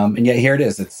 and yet here it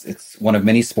is. It's one of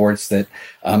many sports that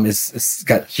is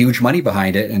got huge money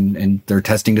behind it, and they're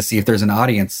testing to see if there's an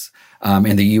audience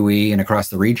in the UAE and across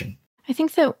the region. I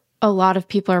think that a lot of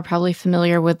people are probably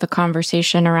familiar with the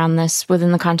conversation around this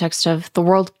within the context of the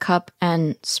World Cup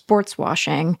and sports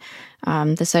washing.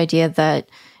 This idea that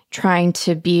trying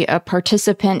to be a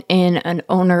participant in an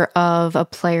owner of a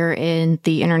player in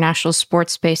the international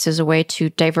sports space as a way to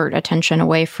divert attention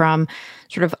away from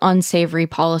sort of unsavory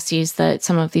policies that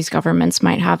some of these governments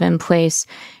might have in place.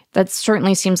 That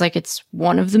certainly seems like it's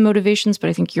one of the motivations, but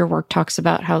I think your work talks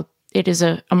about how it is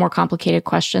a more complicated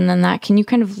question than that. Can you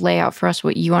kind of lay out for us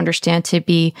what you understand to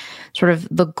be sort of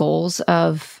the goals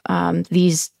of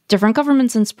these different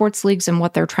governments and sports leagues and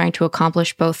what they're trying to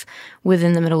accomplish both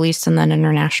within the Middle East and then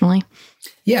internationally?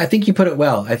 Yeah, I think you put it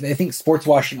well. I think sports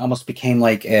washing almost became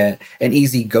like an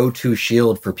easy go-to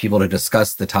shield for people to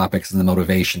discuss the topics and the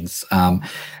motivations.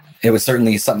 It was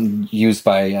certainly something used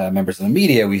by members of the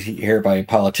media. We hear by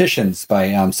politicians,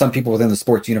 by some people within the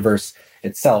sports universe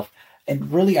itself.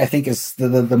 And really, I think is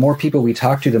the more people we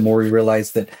talk to, the more we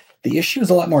realize that the issue is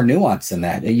a lot more nuanced than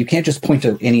that. You can't just point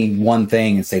to any one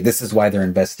thing and say, this is why they're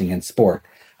investing in sport.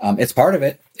 It's part of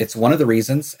it. It's one of the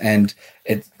reasons. And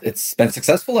it's been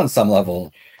successful on some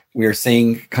level. We're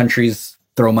seeing countries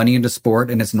throw money into sport,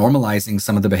 and it's normalizing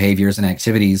some of the behaviors and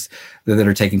activities that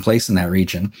are taking place in that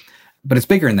region. But it's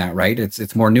bigger than that, right?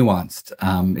 It's more nuanced.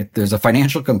 There's a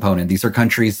financial component. These are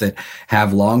countries that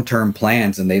have long-term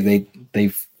plans, and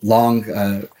they've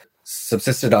long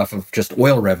subsisted off of just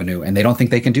oil revenue, and they don't think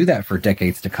they can do that for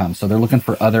decades to come. So they're looking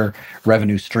for other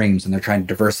revenue streams, and they're trying to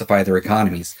diversify their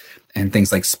economies. And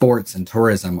things like sports and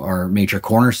tourism are major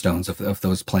cornerstones of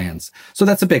those plans. So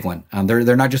that's a big one.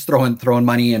 They're not just throwing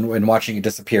money and watching it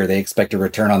disappear. They expect a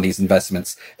return on these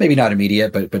investments, maybe not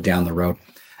immediate, but down the road.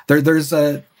 There's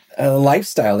a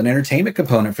lifestyle and entertainment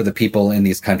component for the people in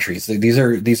these countries.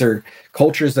 These are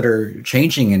cultures that are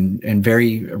changing in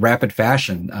very rapid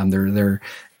fashion. They're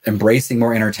embracing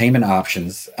more entertainment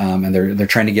options, and they're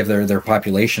trying to give their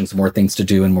populations more things to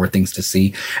do and more things to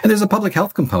see. And there's a public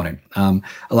health component. A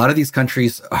lot of these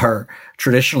countries are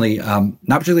traditionally not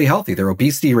particularly healthy. Their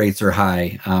obesity rates are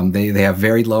high. They have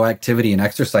very low activity and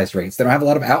exercise rates. They don't have a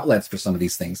lot of outlets for some of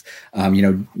these things.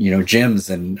 Gyms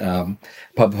and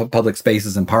public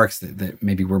spaces and parks that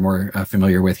maybe we're more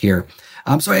familiar with here.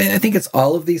 So I think it's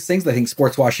all of these things. I think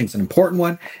sports washing is an important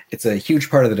one. It's a huge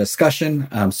part of the discussion,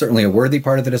 certainly a worthy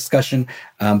part of the discussion,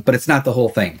 but it's not the whole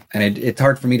thing. And it's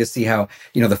hard for me to see how,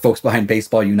 the folks behind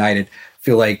Baseball United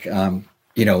feel like,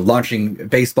 launching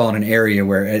baseball in an area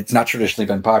where it's not traditionally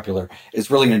been popular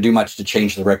is really going to do much to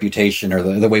change the reputation or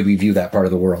the way we view that part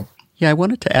of the world. Yeah, I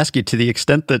wanted to ask you, to the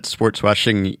extent that sports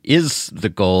washing is the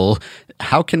goal,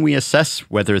 how can we assess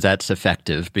whether that's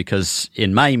effective? Because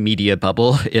in my media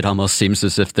bubble, it almost seems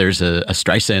as if there's a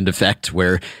Streisand effect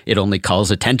where it only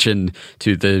calls attention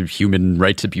to the human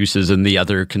rights abuses and the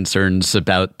other concerns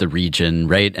about the region,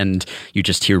 right? And you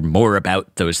just hear more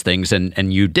about those things.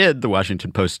 And you did, the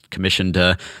Washington Post commissioned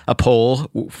a poll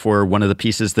for one of the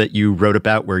pieces that you wrote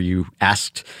about where you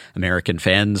asked American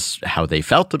fans how they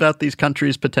felt about these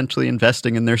countries potentially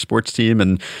investing in their sports team.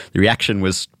 And the reaction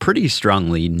was pretty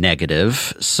strongly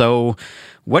negative. So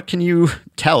what can you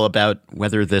tell about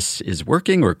whether this is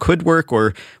working or could work,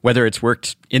 or whether it's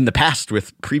worked in the past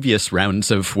with previous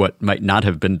rounds of what might not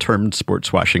have been termed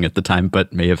sports washing at the time,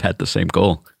 but may have had the same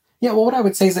goal? Yeah, well, what I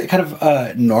would say is it kind of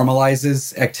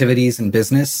normalizes activities in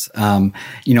business.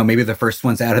 Maybe the first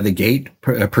ones out of the gate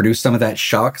produce some of that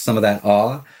shock, some of that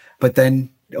awe, but then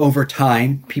over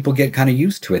time, people get kind of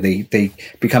used to it. They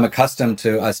become accustomed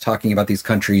to us talking about these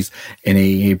countries in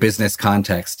a business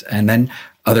context. And then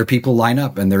other people line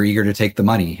up and they're eager to take the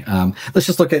money. Let's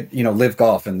just look at, Live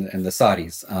Golf and the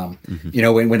Saudis.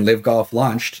 When Live Golf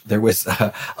launched, there was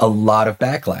a lot of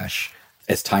backlash.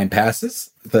 As time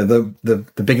passes, the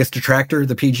biggest detractor,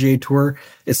 the PGA Tour,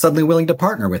 is suddenly willing to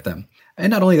partner with them. And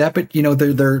not only that, but,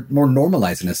 they're more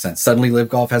normalized in a sense. Suddenly Live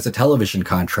Golf has a television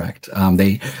contract.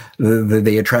 They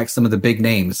attract some of the big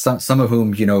names, some of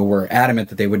whom, were adamant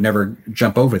that they would never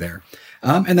jump over there.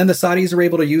 And then the Saudis are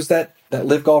able to use that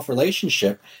Live Golf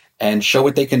relationship and show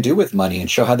what they can do with money and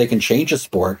show how they can change a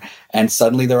sport. And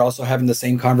suddenly they're also having the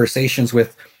same conversations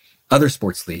with other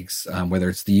sports leagues, whether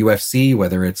it's the UFC,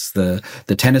 whether it's the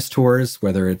tennis tours,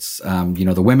 whether it's,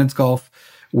 the women's golf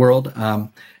world.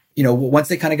 Once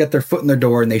they kind of get their foot in their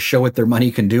door and they show what their money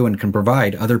can do and can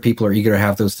provide, other people are eager to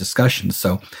have those discussions.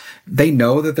 So they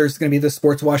know that there's going to be this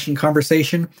sports washing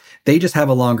conversation. They just have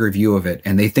a longer view of it,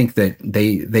 and they think that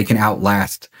they can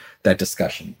outlast that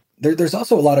discussion. There's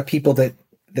also a lot of people that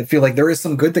feel like there is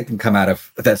some good that can come out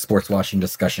of that sports washing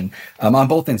discussion on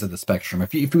both ends of the spectrum.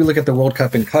 If we look at the World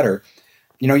Cup in Qatar,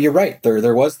 you're right.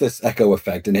 There was this echo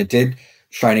effect, and it did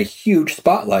shine a huge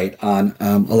spotlight on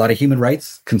a lot of human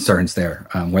rights concerns there,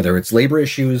 whether it's labor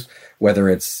issues, whether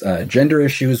it's gender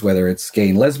issues, whether it's gay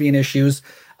and lesbian issues.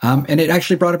 And it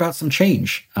actually brought about some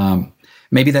change.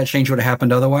 Maybe that change would have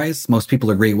happened otherwise. Most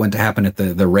people agree it wouldn't happen at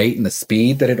the rate and the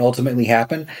speed that it ultimately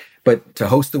happened. But to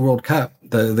host the World Cup,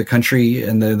 the country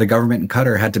and the government in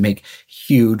Qatar had to make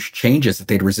huge changes that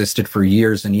they'd resisted for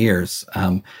years and years.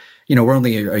 We're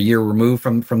only a year removed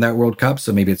from that World Cup,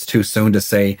 so maybe it's too soon to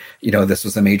say, this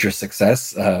was a major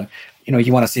success.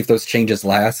 You want to see if those changes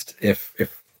last, if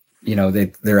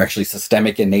they're actually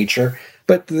systemic in nature.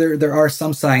 But there are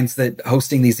some signs that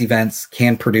hosting these events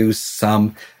can produce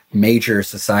some major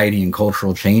society and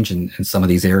cultural change in some of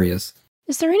these areas.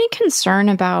 Is there any concern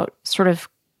about sort of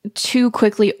too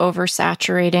quickly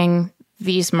oversaturating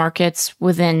these markets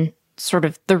within sort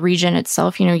of the region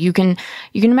itself? You can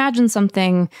imagine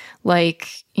something like,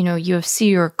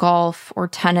 UFC or golf or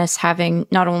tennis having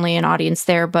not only an audience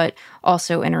there, but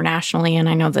also internationally. And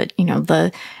I know that,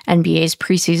 the NBA's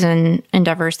preseason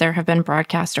endeavors there have been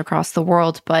broadcast across the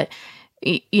world, but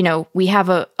we have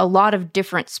a lot of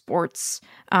different sports,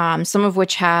 some of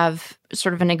which have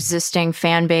sort of an existing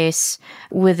fan base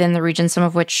within the region, some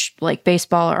of which, like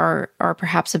baseball, are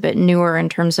perhaps a bit newer in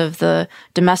terms of the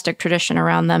domestic tradition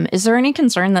around them. Is there any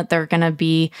concern that they're going to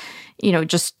be,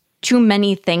 just too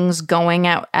many things going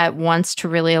out at once to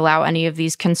really allow any of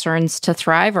these concerns to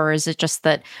thrive? Or is it just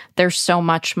that there's so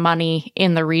much money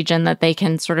in the region that they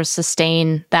can sort of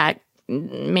sustain that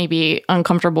maybe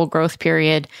uncomfortable growth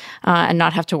period and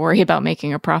not have to worry about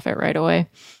making a profit right away?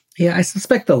 Yeah, I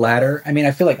suspect the latter. I mean,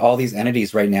 I feel like all these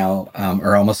entities right now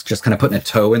are almost just kind of putting a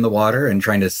toe in the water and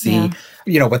trying to see,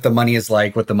 what the money is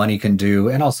like, what the money can do,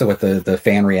 and also what the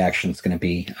fan reaction is going to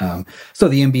be. So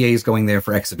the NBA is going there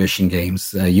for exhibition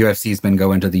games. UFC's been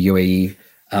going to the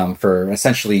UAE for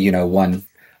essentially,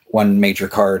 one major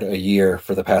card a year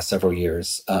for the past several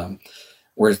years.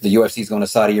 Whereas the UFC is going to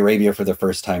Saudi Arabia for the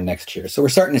first time next year. So we're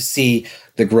starting to see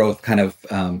the growth kind of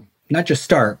not just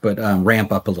start, but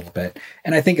ramp up a little bit.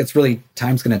 And I think it's really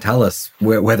time's going to tell us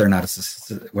whether or not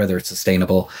whether it's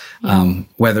sustainable,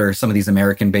 whether some of these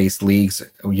American-based leagues,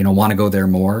 want to go there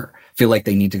more, feel like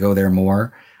they need to go there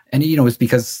more. And, it's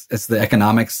because as the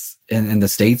economics in the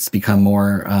States become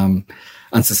more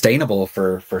unsustainable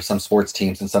for some sports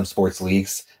teams and some sports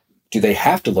leagues. Do they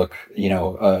have to look,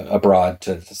 abroad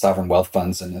to sovereign wealth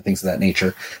funds and things of that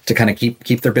nature to kind of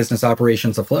keep their business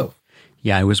operations afloat?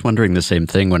 Yeah, I was wondering the same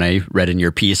thing when I read in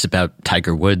your piece about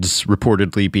Tiger Woods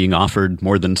reportedly being offered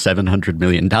more than $700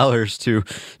 million to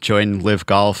join Live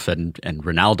Golf and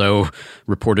Ronaldo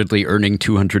reportedly earning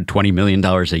 $220 million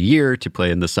a year to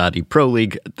play in the Saudi Pro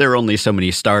League. There are only so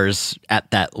many stars at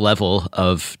that level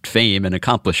of fame and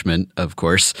accomplishment, of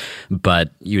course, but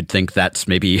you'd think that's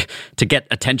maybe to get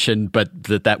attention, but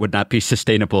that would not be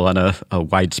sustainable on a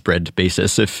widespread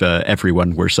basis if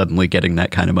everyone were suddenly getting that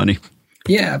kind of money.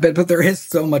 Yeah, but there is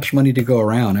so much money to go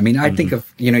around. I mean, I think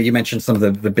of, you mentioned some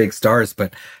of the big stars,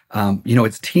 but,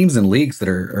 it's teams and leagues that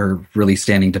are really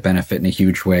standing to benefit in a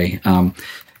huge way.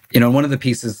 In one of the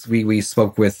pieces, we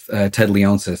spoke with Ted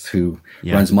Leonsis, who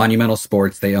runs Monumental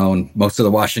Sports. They own most of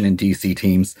the Washington, D.C.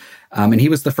 teams. And he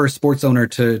was the first sports owner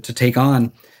to take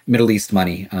on Middle East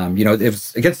money. It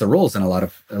was against the rules in a lot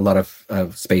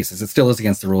of spaces. It still is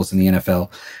against the rules in the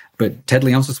NFL. But Ted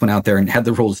Leonsis went out there and had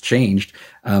the rules changed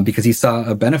because he saw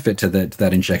a benefit to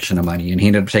that injection of money. And he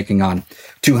ended up taking on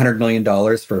 $200 million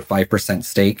for a 5%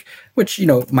 stake, which,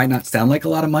 might not sound like a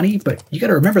lot of money, but you got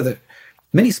to remember that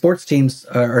many sports teams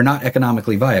are not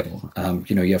economically viable.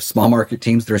 You have small market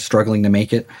teams that are struggling to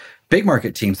make it, big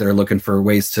market teams that are looking for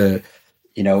ways to,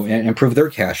 improve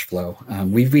their cash flow.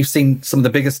 We've seen some of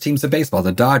the biggest teams of baseball,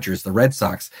 the Dodgers, the Red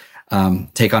Sox,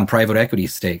 take on private equity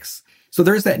stakes. So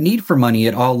there's that need for money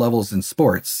at all levels in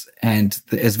sports. And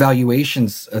as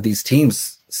valuations of these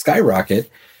teams skyrocket,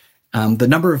 the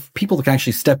number of people that can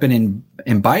actually step in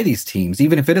and buy these teams,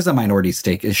 even if it is a minority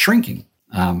stake, is shrinking.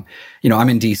 I'm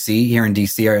in DC. Here in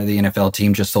DC, the NFL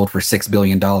team just sold for $6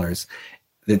 billion.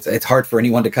 It's hard for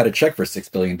anyone to cut a check for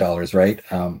 $6 billion, right?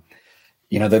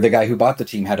 The guy who bought the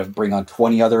team had to bring on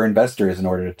 20 other investors in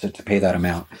order to pay that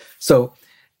amount. So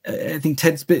I think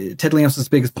Ted Leonsis'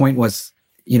 biggest point was,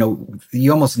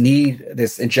 you almost need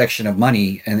this injection of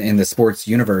money in the sports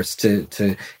universe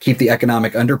to keep the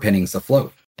economic underpinnings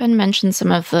afloat. Ben mentioned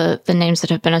some of the names that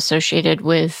have been associated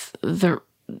with the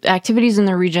activities in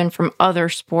the region from other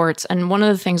sports. And one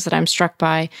of the things that I'm struck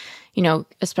by,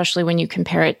 especially when you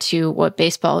compare it to what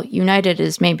Baseball United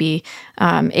is maybe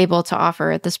able to offer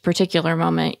at this particular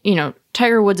moment,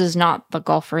 Tiger Woods is not the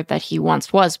golfer that he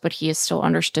once was, but he is still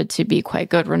understood to be quite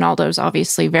good. Ronaldo's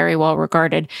obviously very well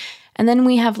regarded. And then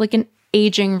we have like an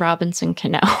aging Robinson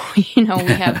Cano.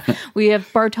 we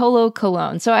have Bartolo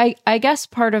Colon. So I guess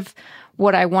part of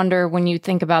what I wonder when you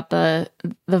think about the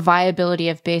viability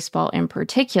of baseball in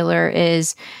particular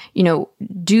is,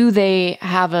 do they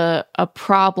have a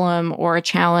problem or a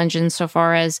challenge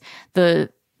insofar as the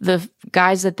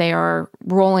guys that they are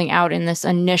rolling out in this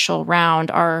initial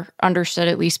round are understood,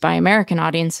 at least by American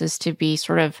audiences, to be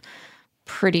sort of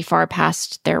pretty far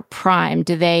past their prime?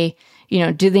 Do they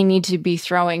need to be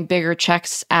throwing bigger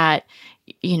checks at,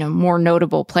 more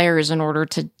notable players in order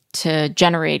to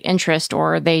generate interest,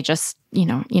 or are they just,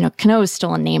 Cano is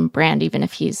still a name brand, even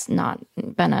if he's not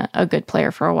been a good player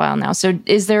for a while now. So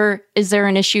is there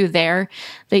an issue there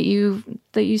that you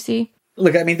see?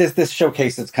 Look, I mean, this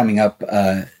showcase that's coming up,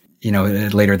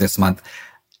 later this month.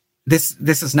 This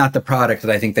is not the product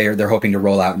that I think they're hoping to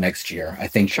roll out next year. I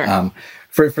think sure.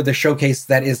 For the showcase,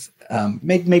 that is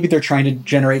maybe they're trying to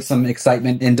generate some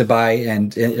excitement in Dubai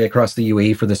and across the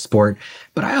UAE for the sport.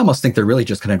 But I almost think they're really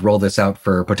just going to roll this out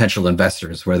for potential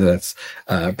investors, whether that's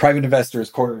private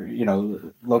investors,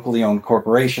 locally owned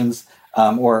corporations,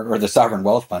 or the sovereign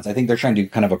wealth funds. I think they're trying to do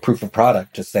kind of a proof of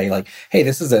product to say, like, hey,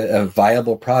 this is a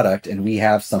viable product, and we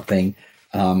have something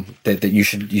that you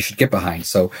should get behind.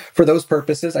 So for those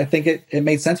purposes, I think it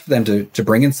made sense for them to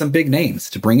bring in some big names,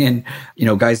 to bring in,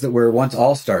 guys that were once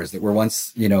all-stars, that were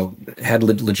once, had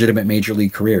legitimate major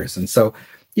league careers. And so,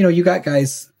 you got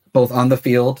guys both on the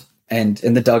field and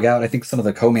in the dugout. I think some of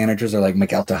the co-managers are like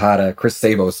Miguel Tejada, Chris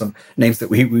Sabo, some names that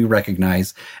we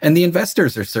recognize. And the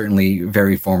investors are certainly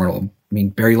very formidable. I mean,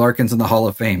 Barry Larkin's in the Hall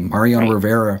of Fame, Mariano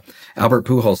Rivera, Albert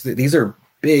Pujols. These are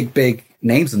big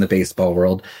names in the baseball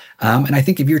world. And I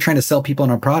think if you're trying to sell people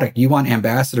on a product, you want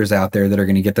ambassadors out there that are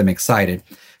going to get them excited.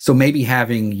 So maybe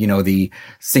having, the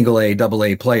single A, double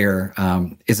A player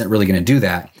isn't really going to do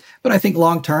that. But I think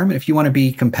long term, if you want to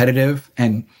be competitive,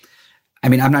 and I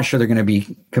mean, I'm not sure they're going to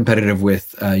be competitive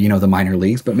with, the minor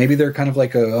leagues, but maybe they're kind of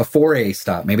like a 4A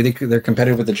stop. Maybe they're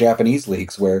competitive with the Japanese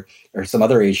leagues or some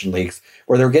other Asian leagues,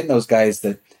 where they're getting those guys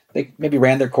that they maybe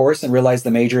ran their course and realized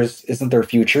the majors isn't their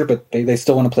future, but they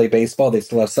still want to play baseball. They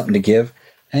still have something to give.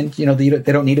 And, they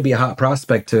don't need to be a hot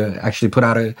prospect to actually put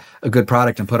out a good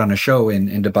product and put on a show in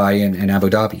Dubai and Abu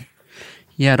Dhabi.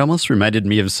 Yeah, it almost reminded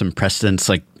me of some precedents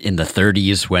like in the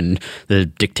 30s when the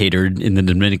dictator in the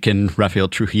Dominican, Rafael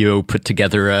Trujillo, put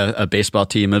together a baseball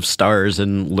team of stars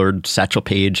and lured Satchel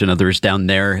Paige and others down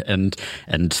there and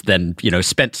then,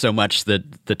 spent so much that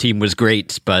the team was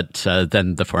great, but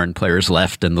then the foreign players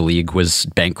left and the league was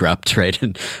bankrupt, right?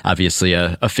 And obviously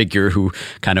a figure who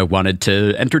kind of wanted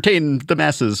to entertain the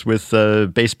masses with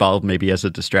baseball, maybe as a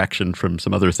distraction from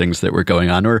some other things that were going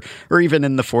on. Or even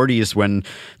in the 40s when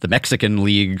the Mexican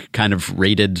league kind of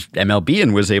raided MLB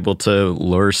and was able to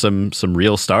lure some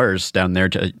real stars down there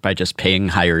by just paying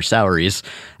higher salaries.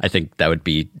 I think that would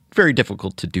be very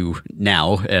difficult to do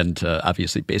now. And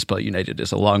obviously Baseball United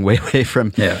is a long way away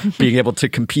from being able to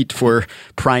compete for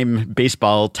prime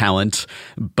baseball talent.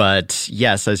 But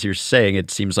yes, as you're saying, it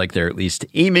seems like they're at least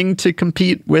aiming to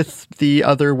compete with the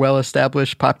other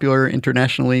well-established popular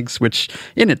international leagues, which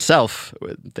in itself,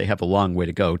 they have a long way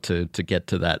to go to get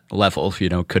to that level.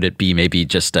 Could it be maybe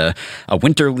just a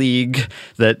winter league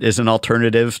that is an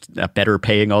alternative, a better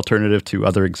paying alternative to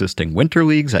other existing winter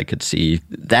leagues? I could see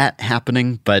that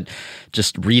happening, but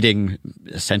just reading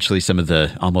essentially some of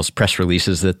the almost press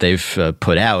releases that they've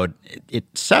put out, it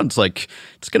sounds like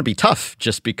it's going to be tough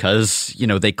just because,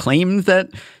 they claim that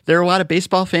there are a lot of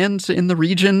baseball fans in the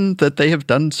region, that they have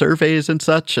done surveys and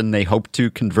such, and they hope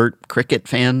to convert cricket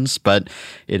fans, but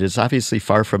it is obviously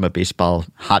far from a baseball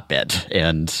hotbed.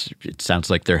 And it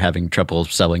sounds like they're having trouble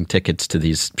selling tickets to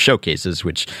these showcases,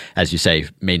 which, as you say,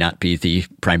 may not be the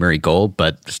primary goal,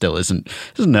 but still isn't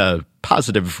a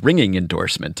positive ringing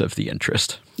endorsement of the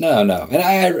interest. No. And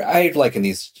I liken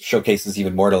these showcases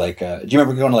even more to do you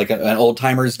remember going to like an old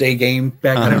timers day game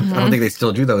back? I don't think they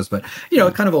still do those, but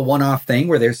kind of a one-off thing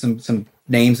where there's some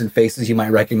names and faces you might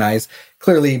recognize.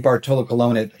 Clearly Bartolo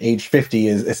Colon at age 50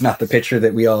 is not the pitcher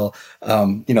that we all,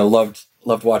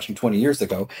 loved watching 20 years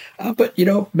ago. But,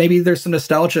 maybe there's some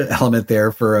nostalgia element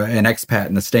there for an expat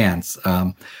in the stands,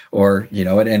 or,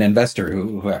 an investor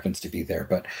who happens to be there.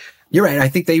 But you're right. I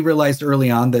think they realized early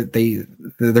on that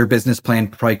their business plan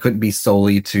probably couldn't be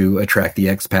solely to attract the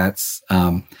expats,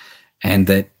 and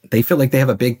that they feel like they have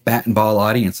a big bat and ball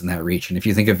audience in that region. If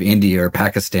you think of India or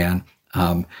Pakistan,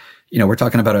 we're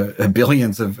talking about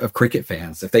billions of cricket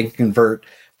fans. If they can convert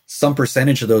some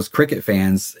percentage of those cricket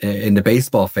fans into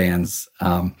baseball fans,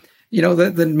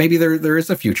 then maybe there is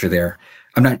a future there.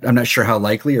 I'm not sure how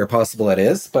likely or possible that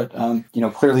is, but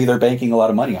clearly they're banking a lot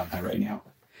of money on that right now.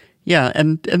 Yeah,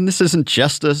 and this isn't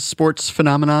just a sports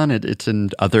phenomenon. It's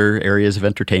in other areas of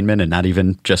entertainment, and not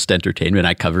even just entertainment.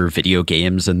 I cover video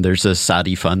games, and there's a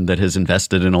Saudi fund that has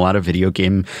invested in a lot of video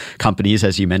game companies,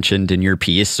 as you mentioned in your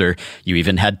piece, or you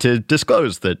even had to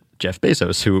disclose that Jeff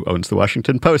Bezos, who owns the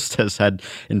Washington Post, has had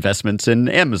investments in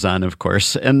Amazon, of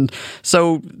course. And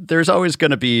so there's always going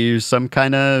to be some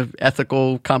kind of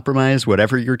ethical compromise,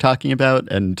 whatever you're talking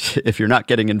about. And if you're not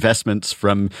getting investments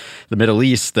from the Middle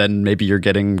East, then maybe you're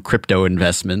getting crypto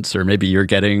investments, or maybe you're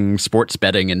getting sports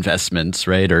betting investments,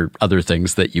 right? Or other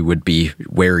things that you would be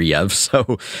wary of.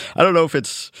 So I don't know if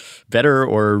it's better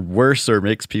or worse, or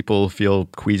makes people feel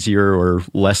queasier or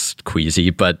less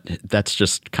queasy, but that's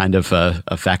just kind of a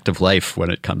fact of life when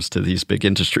it comes to these big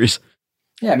industries.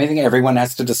 Yeah, I mean, I think everyone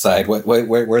has to decide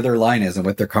where their line is and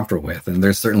what they're comfortable with. And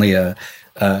there's certainly an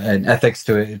ethics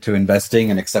to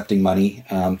investing and accepting money.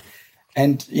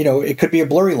 And, you know, it could be a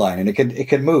blurry line, and it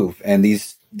could move. And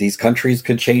these countries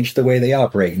could change the way they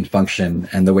operate and function,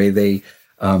 and the way they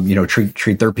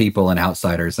treat their people and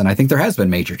outsiders. And I think there has been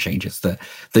major changes. The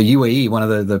UAE, one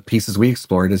of the pieces we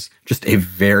explored, is just a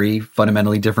very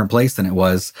fundamentally different place than it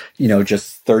was,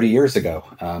 just 30 years ago.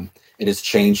 It has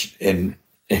changed in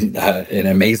an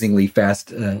amazingly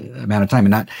fast amount of time,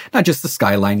 and not just the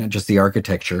skyline, not just the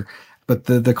architecture, but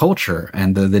the culture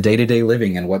and the day-to-day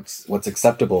living, and what's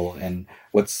acceptable and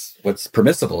what's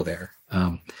permissible there.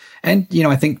 And,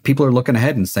 I think people are looking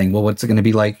ahead and saying, well, what's it going to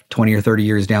be like 20 or 30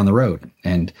 years down the road?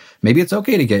 And maybe it's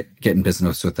okay to get in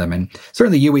business with them. And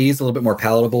certainly UAE is a little bit more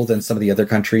palatable than some of the other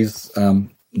countries,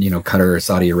 Qatar or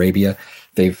Saudi Arabia.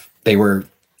 They were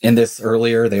in this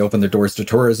earlier. They opened their doors to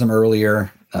tourism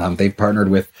earlier. They've partnered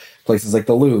with places like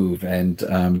the Louvre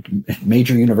and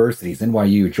major universities,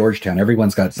 NYU, Georgetown.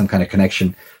 Everyone's got some kind of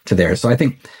connection to there. So I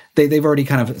think they've already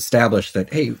kind of established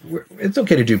that, hey, it's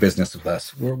okay to do business with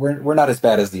us. We're not as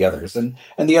bad as the others. And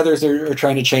the others are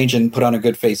trying to change and put on a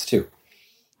good face too.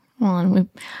 Well, and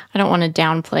I don't want to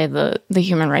downplay the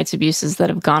human rights abuses that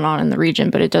have gone on in the region,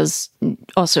 but it does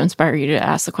also inspire you to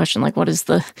ask the question, like, what is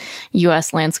the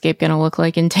U.S. landscape going to look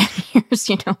like in 10 years?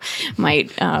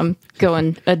 Might go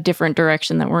in a different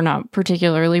direction that we're not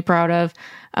particularly proud of.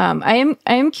 I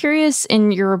am curious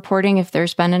in your reporting if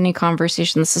there's been any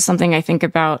conversation. This is something I think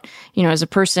about, as a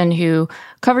person who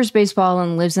covers baseball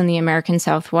and lives in the American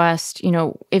Southwest,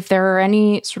 if there are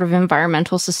any sort of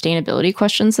environmental sustainability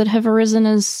questions that have arisen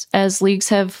as leagues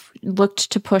have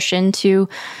looked to push into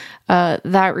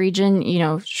that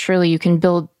region. Surely you can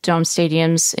build dome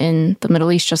stadiums in the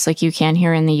Middle East just like you can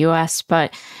here in the U.S.,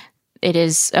 but it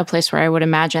is a place where I would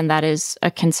imagine that is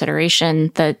a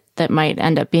consideration that might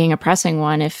end up being a pressing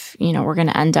one if, we're going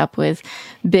to end up with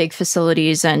big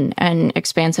facilities and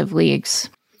expansive leagues.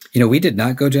 We did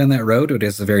not go down that road. It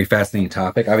is a very fascinating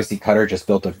topic. Obviously, Qatar just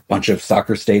built a bunch of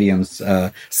soccer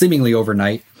stadiums seemingly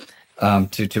overnight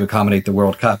to accommodate the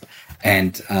World Cup.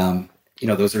 And,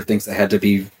 those are things that had to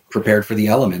be prepared for the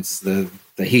elements, the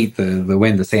heat, the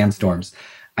wind, the sandstorms.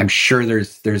 I'm sure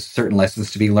there's certain lessons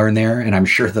to be learned there, and I'm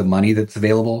sure the money that's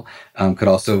available could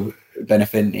also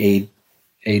benefit and aid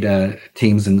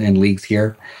teams and leagues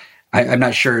here. I'm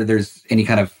not sure there's any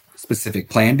kind of specific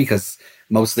plan, because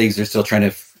most leagues are still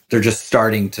they're just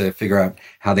starting to figure out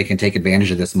how they can take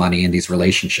advantage of this money and these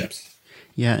relationships.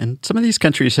 Yeah, and some of these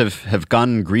countries have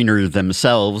gone greener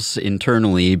themselves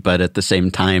internally, but at the same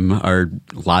time are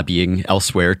lobbying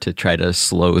elsewhere to try to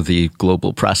slow the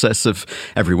global process of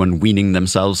everyone weaning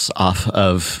themselves off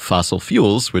of fossil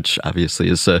fuels, which obviously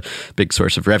is a big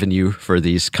source of revenue for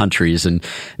these countries. And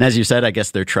as you said, I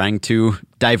guess they're trying to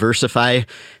diversify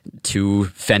to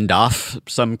fend off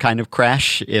some kind of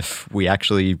crash if we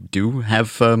actually do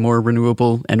have more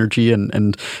renewable energy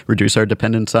and reduce our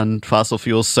dependence on fossil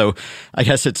fuels. So I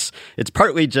guess it's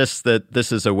partly just that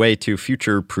this is a way to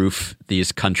future-proof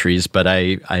these countries, but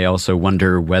I also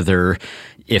wonder whether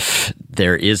if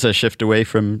there is a shift away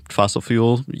from fossil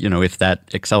fuel, if that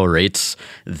accelerates,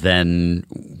 then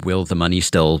will the money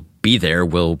still be there?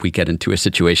 Will we get into a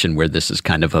situation where this is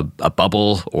kind of a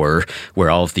bubble, or where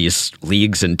all of these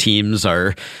leagues and teams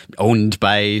are owned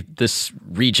by this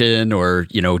region, or,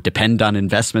 depend on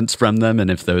investments from them? And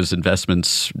if those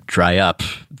investments dry up,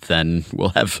 then we'll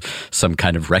have some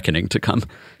kind of reckoning to come.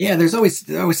 Yeah, there always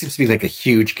seems to be like a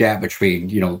huge gap between,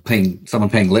 someone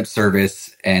paying lip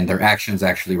service and their actions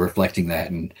actually reflecting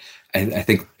that. And I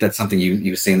think that's something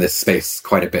you see in this space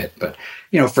quite a bit. But,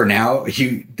 for now,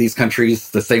 these countries,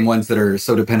 the same ones that are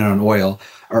so dependent on oil,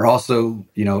 are also,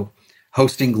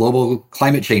 hosting global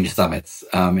climate change summits.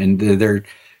 And they're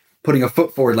putting a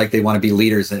foot forward like they want to be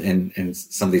leaders in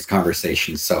some of these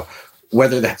conversations. So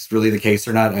whether that's really the case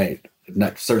or not, I'm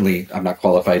not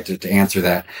qualified to answer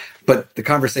that. But the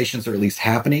conversations are at least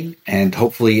happening. And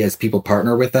hopefully as people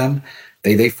partner with them,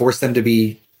 they force them to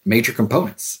be major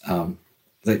components.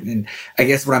 And I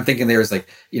guess what I'm thinking there is like,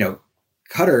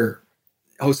 Qatar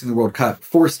hosting the World Cup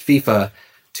forced FIFA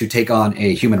to take on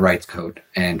a human rights code.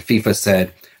 And FIFA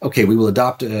said, okay, we will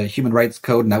adopt a human rights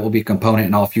code and that will be a component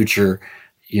in all future,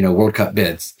 World Cup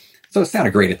bids. So it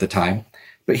sounded great at the time.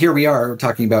 But here we are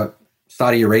talking about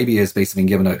Saudi Arabia has basically been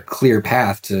given a clear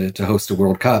path to host a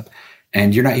World Cup.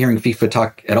 And you're not hearing FIFA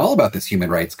talk at all about this human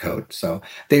rights code. So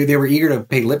they were eager to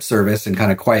pay lip service and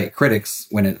kind of quiet critics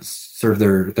when it served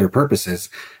their purposes.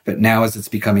 But now as it's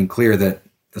becoming clear that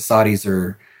the Saudis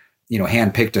are,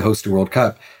 handpicked to host a World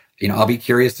Cup, I'll be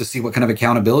curious to see what kind of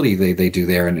accountability they do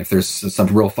there and if there's some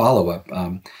real follow-up.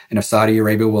 And if Saudi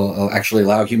Arabia will actually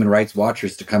allow human rights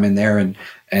watchers to come in there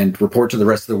and report to the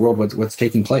rest of the world what's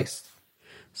taking place.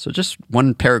 So just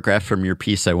one paragraph from your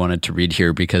piece I wanted to read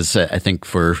here because I think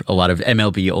for a lot of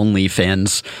MLB-only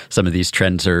fans, some of these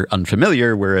trends are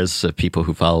unfamiliar, whereas people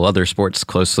who follow other sports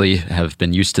closely have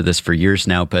been used to this for years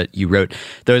now. But you wrote,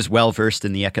 those well-versed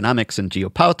in the economics and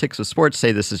geopolitics of sports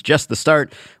say this is just the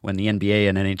start. When the NBA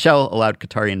and NHL allowed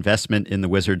Qatari investment in the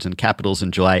Wizards and Capitals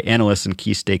in July, analysts and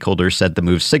key stakeholders said the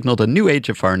move signaled a new age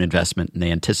of foreign investment, and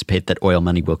they anticipate that oil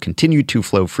money will continue to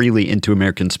flow freely into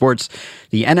American sports.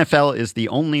 The NFL is the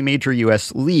only major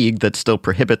U.S. league that still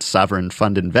prohibits sovereign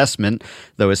fund investment,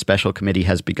 though a special committee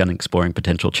has begun exploring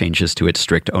potential changes to its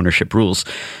strict ownership rules.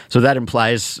 So that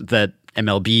implies that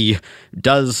MLB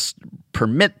does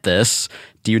permit this.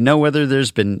 Do you know whether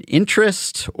there's been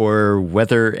interest or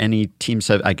whether any teams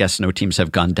have, I guess no teams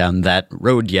have gone down that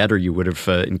road yet, or you would have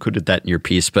included that in your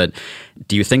piece, but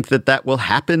do you think that will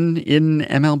happen in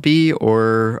MLB,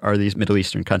 or are these Middle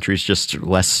Eastern countries just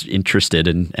less interested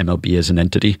in MLB as an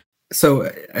entity?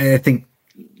 So I think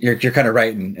you're kind of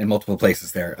right in multiple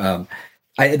places there.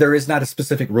 There is not a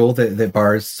specific rule that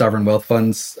bars sovereign wealth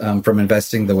funds from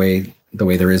investing the way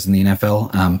there is in the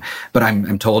NFL. But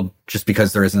I'm told just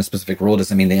because there isn't a specific rule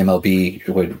doesn't mean the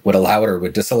MLB would allow it or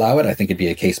would disallow it. I think it'd be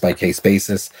a case by case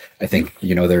basis. I think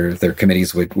their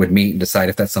committees would meet and decide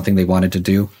if that's something they wanted to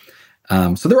do.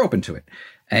 So they're open to it.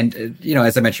 And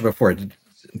as I mentioned before,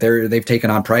 they've taken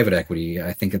on private equity.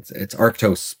 I think it's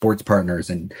Arctos Sports Partners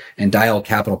and Dial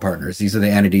Capital Partners. These are the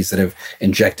entities that have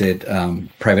injected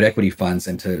private equity funds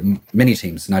into many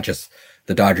teams, not just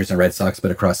the Dodgers and Red Sox,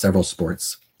 but across several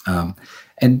sports. And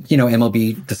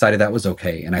MLB decided that was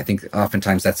okay. And I think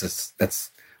oftentimes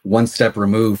that's one step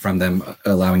removed from them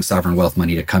allowing sovereign wealth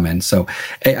money to come in. So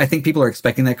I think people are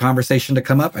expecting that conversation to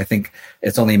come up. I think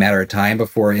it's only a matter of time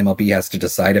before MLB has to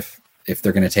decide if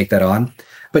they're going to take that on.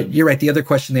 But you're right. The other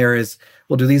question there is,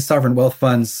 well, do these sovereign wealth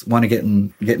funds want to get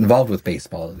involved with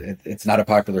baseball? It's not a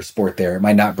popular sport there. It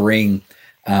might not bring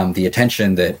the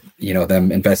attention that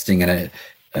them investing in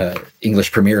a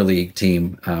English Premier League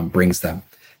team brings them.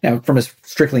 Now, from a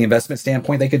strictly investment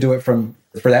standpoint, they could do it for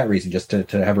that reason, just to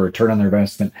have a return on their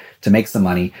investment, to make some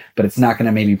money. But it's not going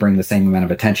to maybe bring the same amount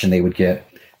of attention they would get,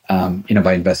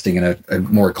 by investing in a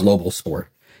more global sport.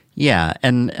 Yeah,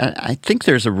 and I think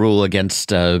there's a rule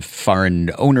against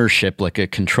foreign ownership, like a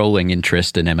controlling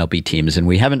interest in MLB teams, and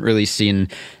we haven't really seen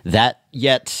that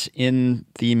yet in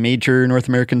the major North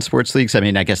American sports leagues. I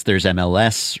mean, I guess there's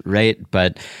MLS, right?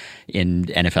 But in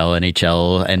NFL,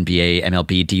 NHL, NBA,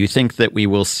 MLB, do you think that we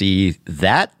will see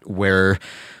that where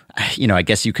I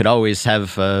guess you could always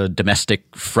have a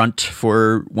domestic front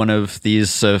for one of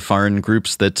these foreign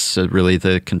groups that's really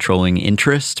the controlling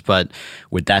interest, but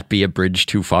would that be a bridge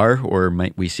too far, or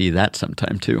might we see that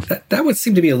sometime too? That would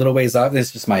seem to be a little ways off. This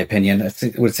is just my opinion.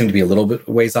 It would seem to be a little bit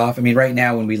ways off. I mean, right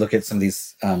now, when we look at some of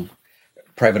these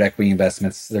private equity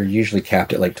investments, they're usually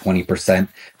capped at like 20%.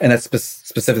 And that's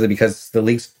specifically because the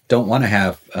leagues don't want to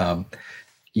have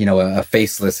a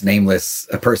faceless, nameless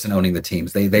person owning the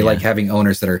teams. They like having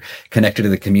owners that are connected to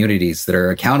the communities, that are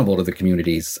accountable to the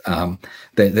communities,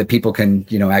 that people can,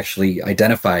 actually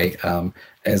identify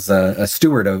as a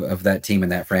steward of that team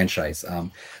and that franchise.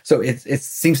 So it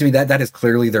seems to me that is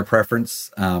clearly their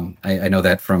preference. I know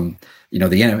that from, the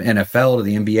NFL to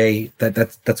the NBA,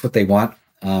 that's what they want.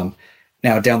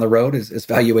 Now down the road as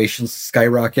valuations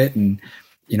skyrocket and,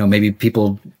 maybe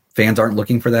fans aren't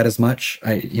looking for that as much.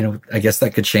 I guess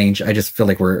that could change. I just feel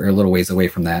like we're a little ways away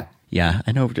from that. Yeah,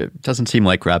 I know it doesn't seem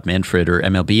like Rob Manfred or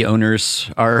MLB owners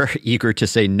are eager to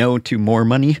say no to more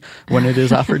money when it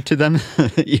is offered to them,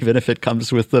 even if it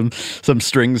comes with some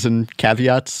strings and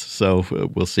caveats. So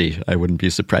we'll see. I wouldn't be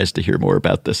surprised to hear more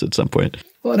about this at some point.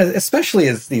 Well, and especially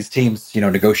as these teams,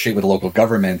 negotiate with local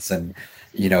governments and,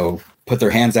 put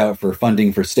their hands out for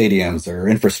funding for stadiums or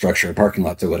infrastructure, parking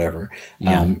lots or whatever.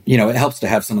 Yeah. It helps to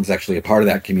have someone who's actually a part of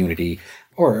that community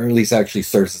or at least actually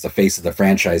serves as the face of the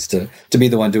franchise to be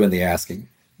the one doing the asking.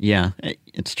 Yeah,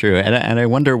 it's true. And I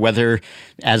wonder whether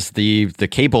as the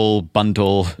cable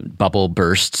bundle bubble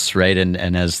bursts, right, and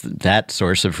as that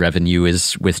source of revenue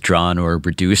is withdrawn or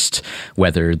reduced,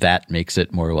 whether that makes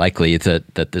it more likely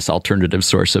that this alternative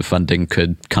source of funding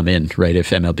could come in, right, if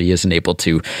MLB isn't able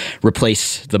to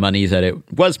replace the money that it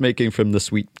was making from the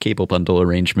sweet cable bundle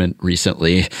arrangement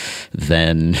recently,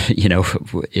 then,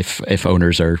 if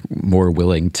owners are more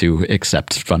willing to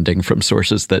accept funding from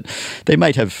sources that they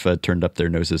might have turned up their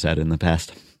noses at in the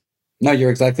past. No, you're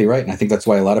exactly right. And I think that's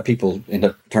why a lot of people end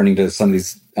up turning to some of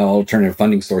these alternative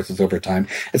funding sources over time.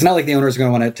 It's not like the owners are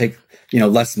going to want to take,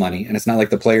 less money. And it's not like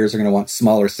the players are going to want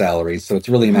smaller salaries. So it's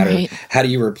really a matter of how do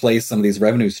you replace some of these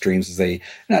revenue streams as they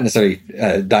not necessarily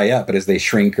die up, but as they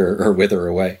shrink or wither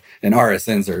away. And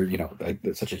RSNs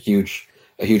are, such a huge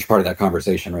part of that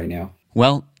conversation right now.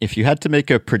 Well, if you had to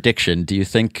make a prediction, do you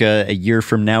think a year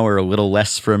from now or a little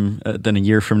less than a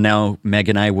year from now, Meg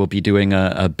and I will be doing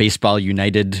a Baseball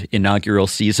United inaugural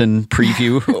season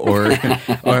preview,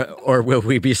 or will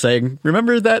we be saying,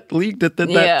 remember that league that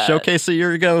did that showcase a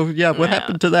year ago? Yeah, what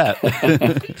happened to that?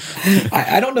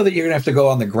 I don't know that you're going to have to go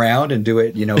on the ground and do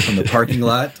it, from the parking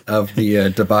lot of the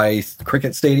Dubai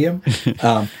Cricket Stadium.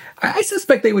 I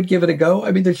suspect they would give it a go.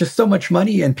 I mean, there's just so much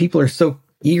money and people are so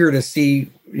eager to see,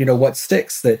 what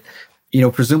sticks that,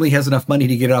 presumably has enough money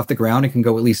to get it off the ground and can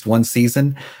go at least one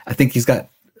season. I think he's got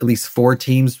at least 4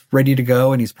 teams ready to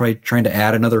go and he's probably trying to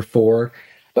add another 4,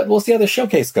 but we'll see how the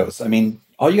showcase goes. I mean,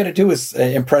 all you got to do is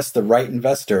impress the right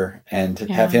investor and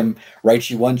have him write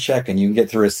you one check and you can get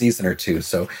through a season or 2.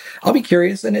 So I'll be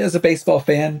curious. And as a baseball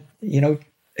fan,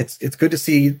 it's good to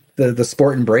see the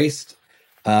sport embraced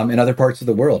in other parts of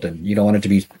the world. And you don't want it to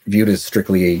be viewed as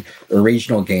strictly a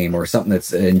regional game or something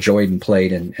that's enjoyed and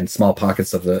played in small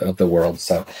pockets of the world.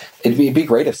 So it'd be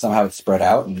great if somehow it's spread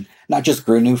out and not just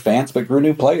grew new fans, but grew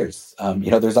new players.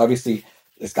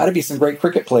 There's got to be some great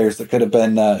cricket players that could have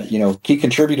been, key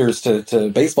contributors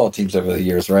to baseball teams over the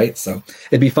years, right? So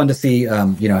it'd be fun to see, how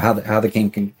the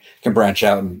game can branch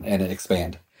out and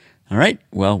expand. All right.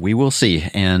 Well, we will see.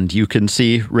 And you can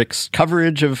see Rick's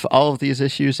coverage of all of these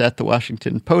issues at the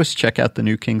Washington Post. Check out the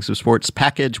new Kings of Sports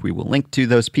package. We will link to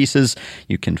those pieces.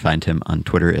 You can find him on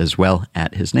Twitter as well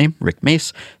at his name, Rick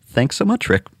Mace. Thanks so much,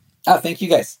 Rick. Oh, thank you,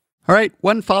 guys. All right,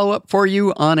 one follow-up for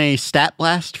you on a stat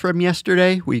blast from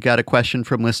yesterday. We got a question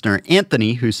from listener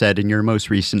Anthony, who said in your most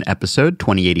recent episode,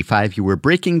 2085, you were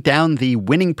breaking down the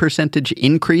winning percentage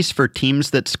increase for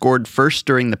teams that scored first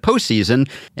during the postseason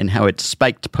and how it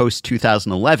spiked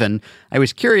post-2011. I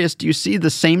was curious, do you see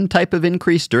the same type of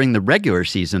increase during the regular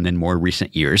season in more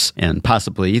recent years? And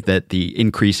possibly that the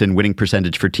increase in winning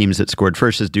percentage for teams that scored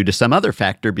first is due to some other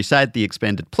factor beside the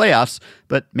expanded playoffs,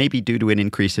 but maybe due to an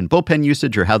increase in bullpen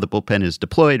usage or how the bullpen is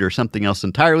deployed or something else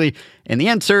entirely? And the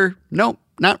answer, no,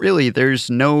 not really. There's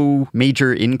no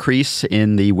major increase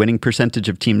in the winning percentage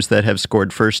of teams that have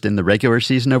scored first in the regular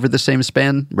season over the same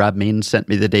span. Rob Main sent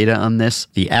me the data on this.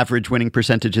 The average winning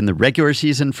percentage in the regular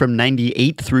season from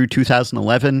 98 through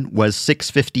 2011 was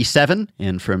 657,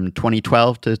 and from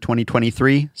 2012 to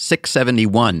 2023,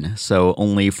 671, so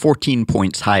only 14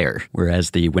 points higher, whereas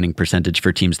the winning percentage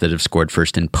for teams that have scored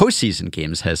first in postseason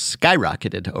games has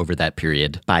skyrocketed over that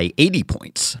period by 80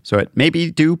 points. So it may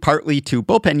be due partly to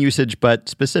bullpen usage, but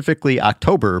specifically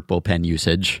October bullpen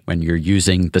usage, when you're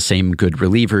using the same good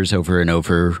relievers over and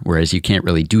over, whereas you can't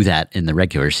really do that in the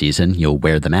regular season. You'll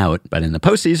wear them out. But in the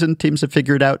postseason, teams have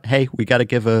figured out, hey, we got to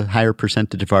give a higher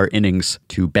percentage of our innings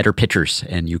to better pitchers,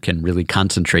 and you can really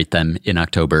concentrate them in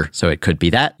October. So it could be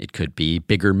that. It could be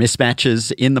bigger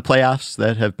mismatches in the playoffs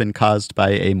that have been caused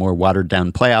by a more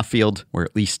watered-down playoff field, or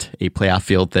at least a playoff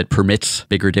field that permits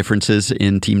bigger differences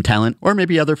in team talent, or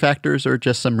maybe other factors or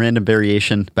just some random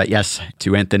variation. But yes,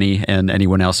 to Anthony and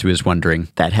anyone else who is wondering,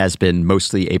 that has been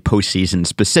mostly a postseason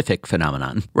specific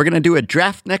phenomenon. We're going to do a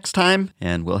draft next time,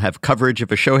 and we'll have coverage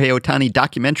of a Shohei Ohtani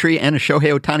documentary and a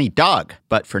Shohei Ohtani dog.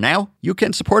 But for now, you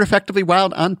can support Effectively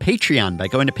Wild on Patreon by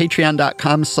going to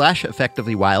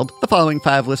patreon.com/effectivelywild. The following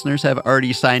 5 listeners have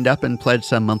already signed up and pledged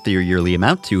some monthly or yearly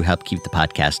amount to help keep the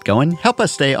podcast going, help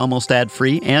us stay almost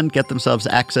ad-free, and get themselves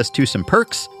access to some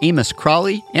perks. Amos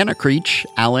Crawley, Anna Creech,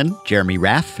 Alan, Jeremy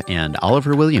Raff, and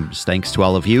Oliver Williams. streams. Thanks to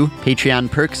all of you. Patreon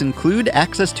perks include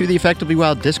access to the Effectively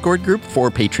Wild Discord group for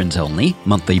patrons only,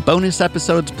 monthly bonus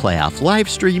episodes, playoff live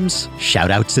streams,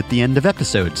 shout-outs at the end of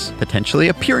episodes, potentially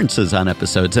appearances on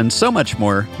episodes, and so much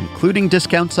more, including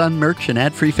discounts on merch and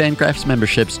ad-free Fangraphs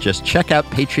memberships. Just check out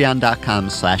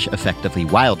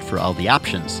patreon.com/effectivelywild for all the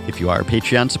options. If you are a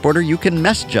Patreon supporter, you can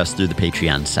message us through the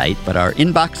Patreon site, but our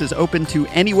inbox is open to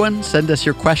anyone. Send us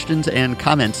your questions and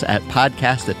comments at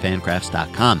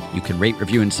podcast@fangraphs.com. You can rate,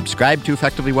 review, and subscribe to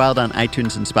Effectively Wild on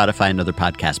iTunes and Spotify and other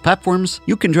podcast platforms.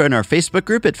 You can join our Facebook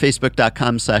group at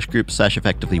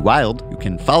facebook.com/group/effectivelywild. You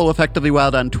can follow Effectively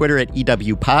Wild on Twitter at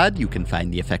EWPod. You can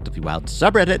find the Effectively Wild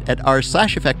subreddit at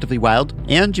r/effectivelywild.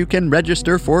 And you can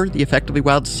register for the Effectively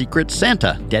Wild Secret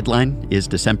Santa. Deadline is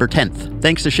December 10th.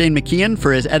 Thanks to Shane McKeon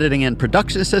for his editing and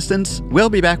production assistance. We'll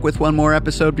be back with one more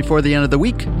episode before the end of the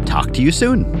week. Talk to you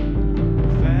soon.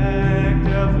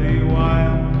 Effectively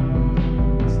Wild.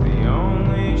 It's the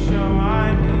only show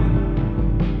I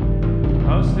need.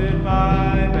 Hosted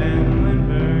by Ben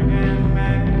Lindbergh and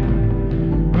Meg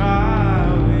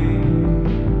Riley.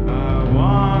 I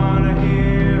wanna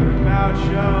hear about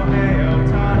shows.